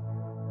 So,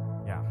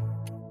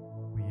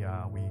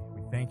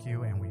 we thank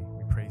you and we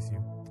praise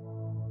you.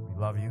 We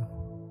love you.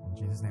 In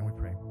Jesus' name we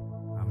pray.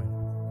 Amen.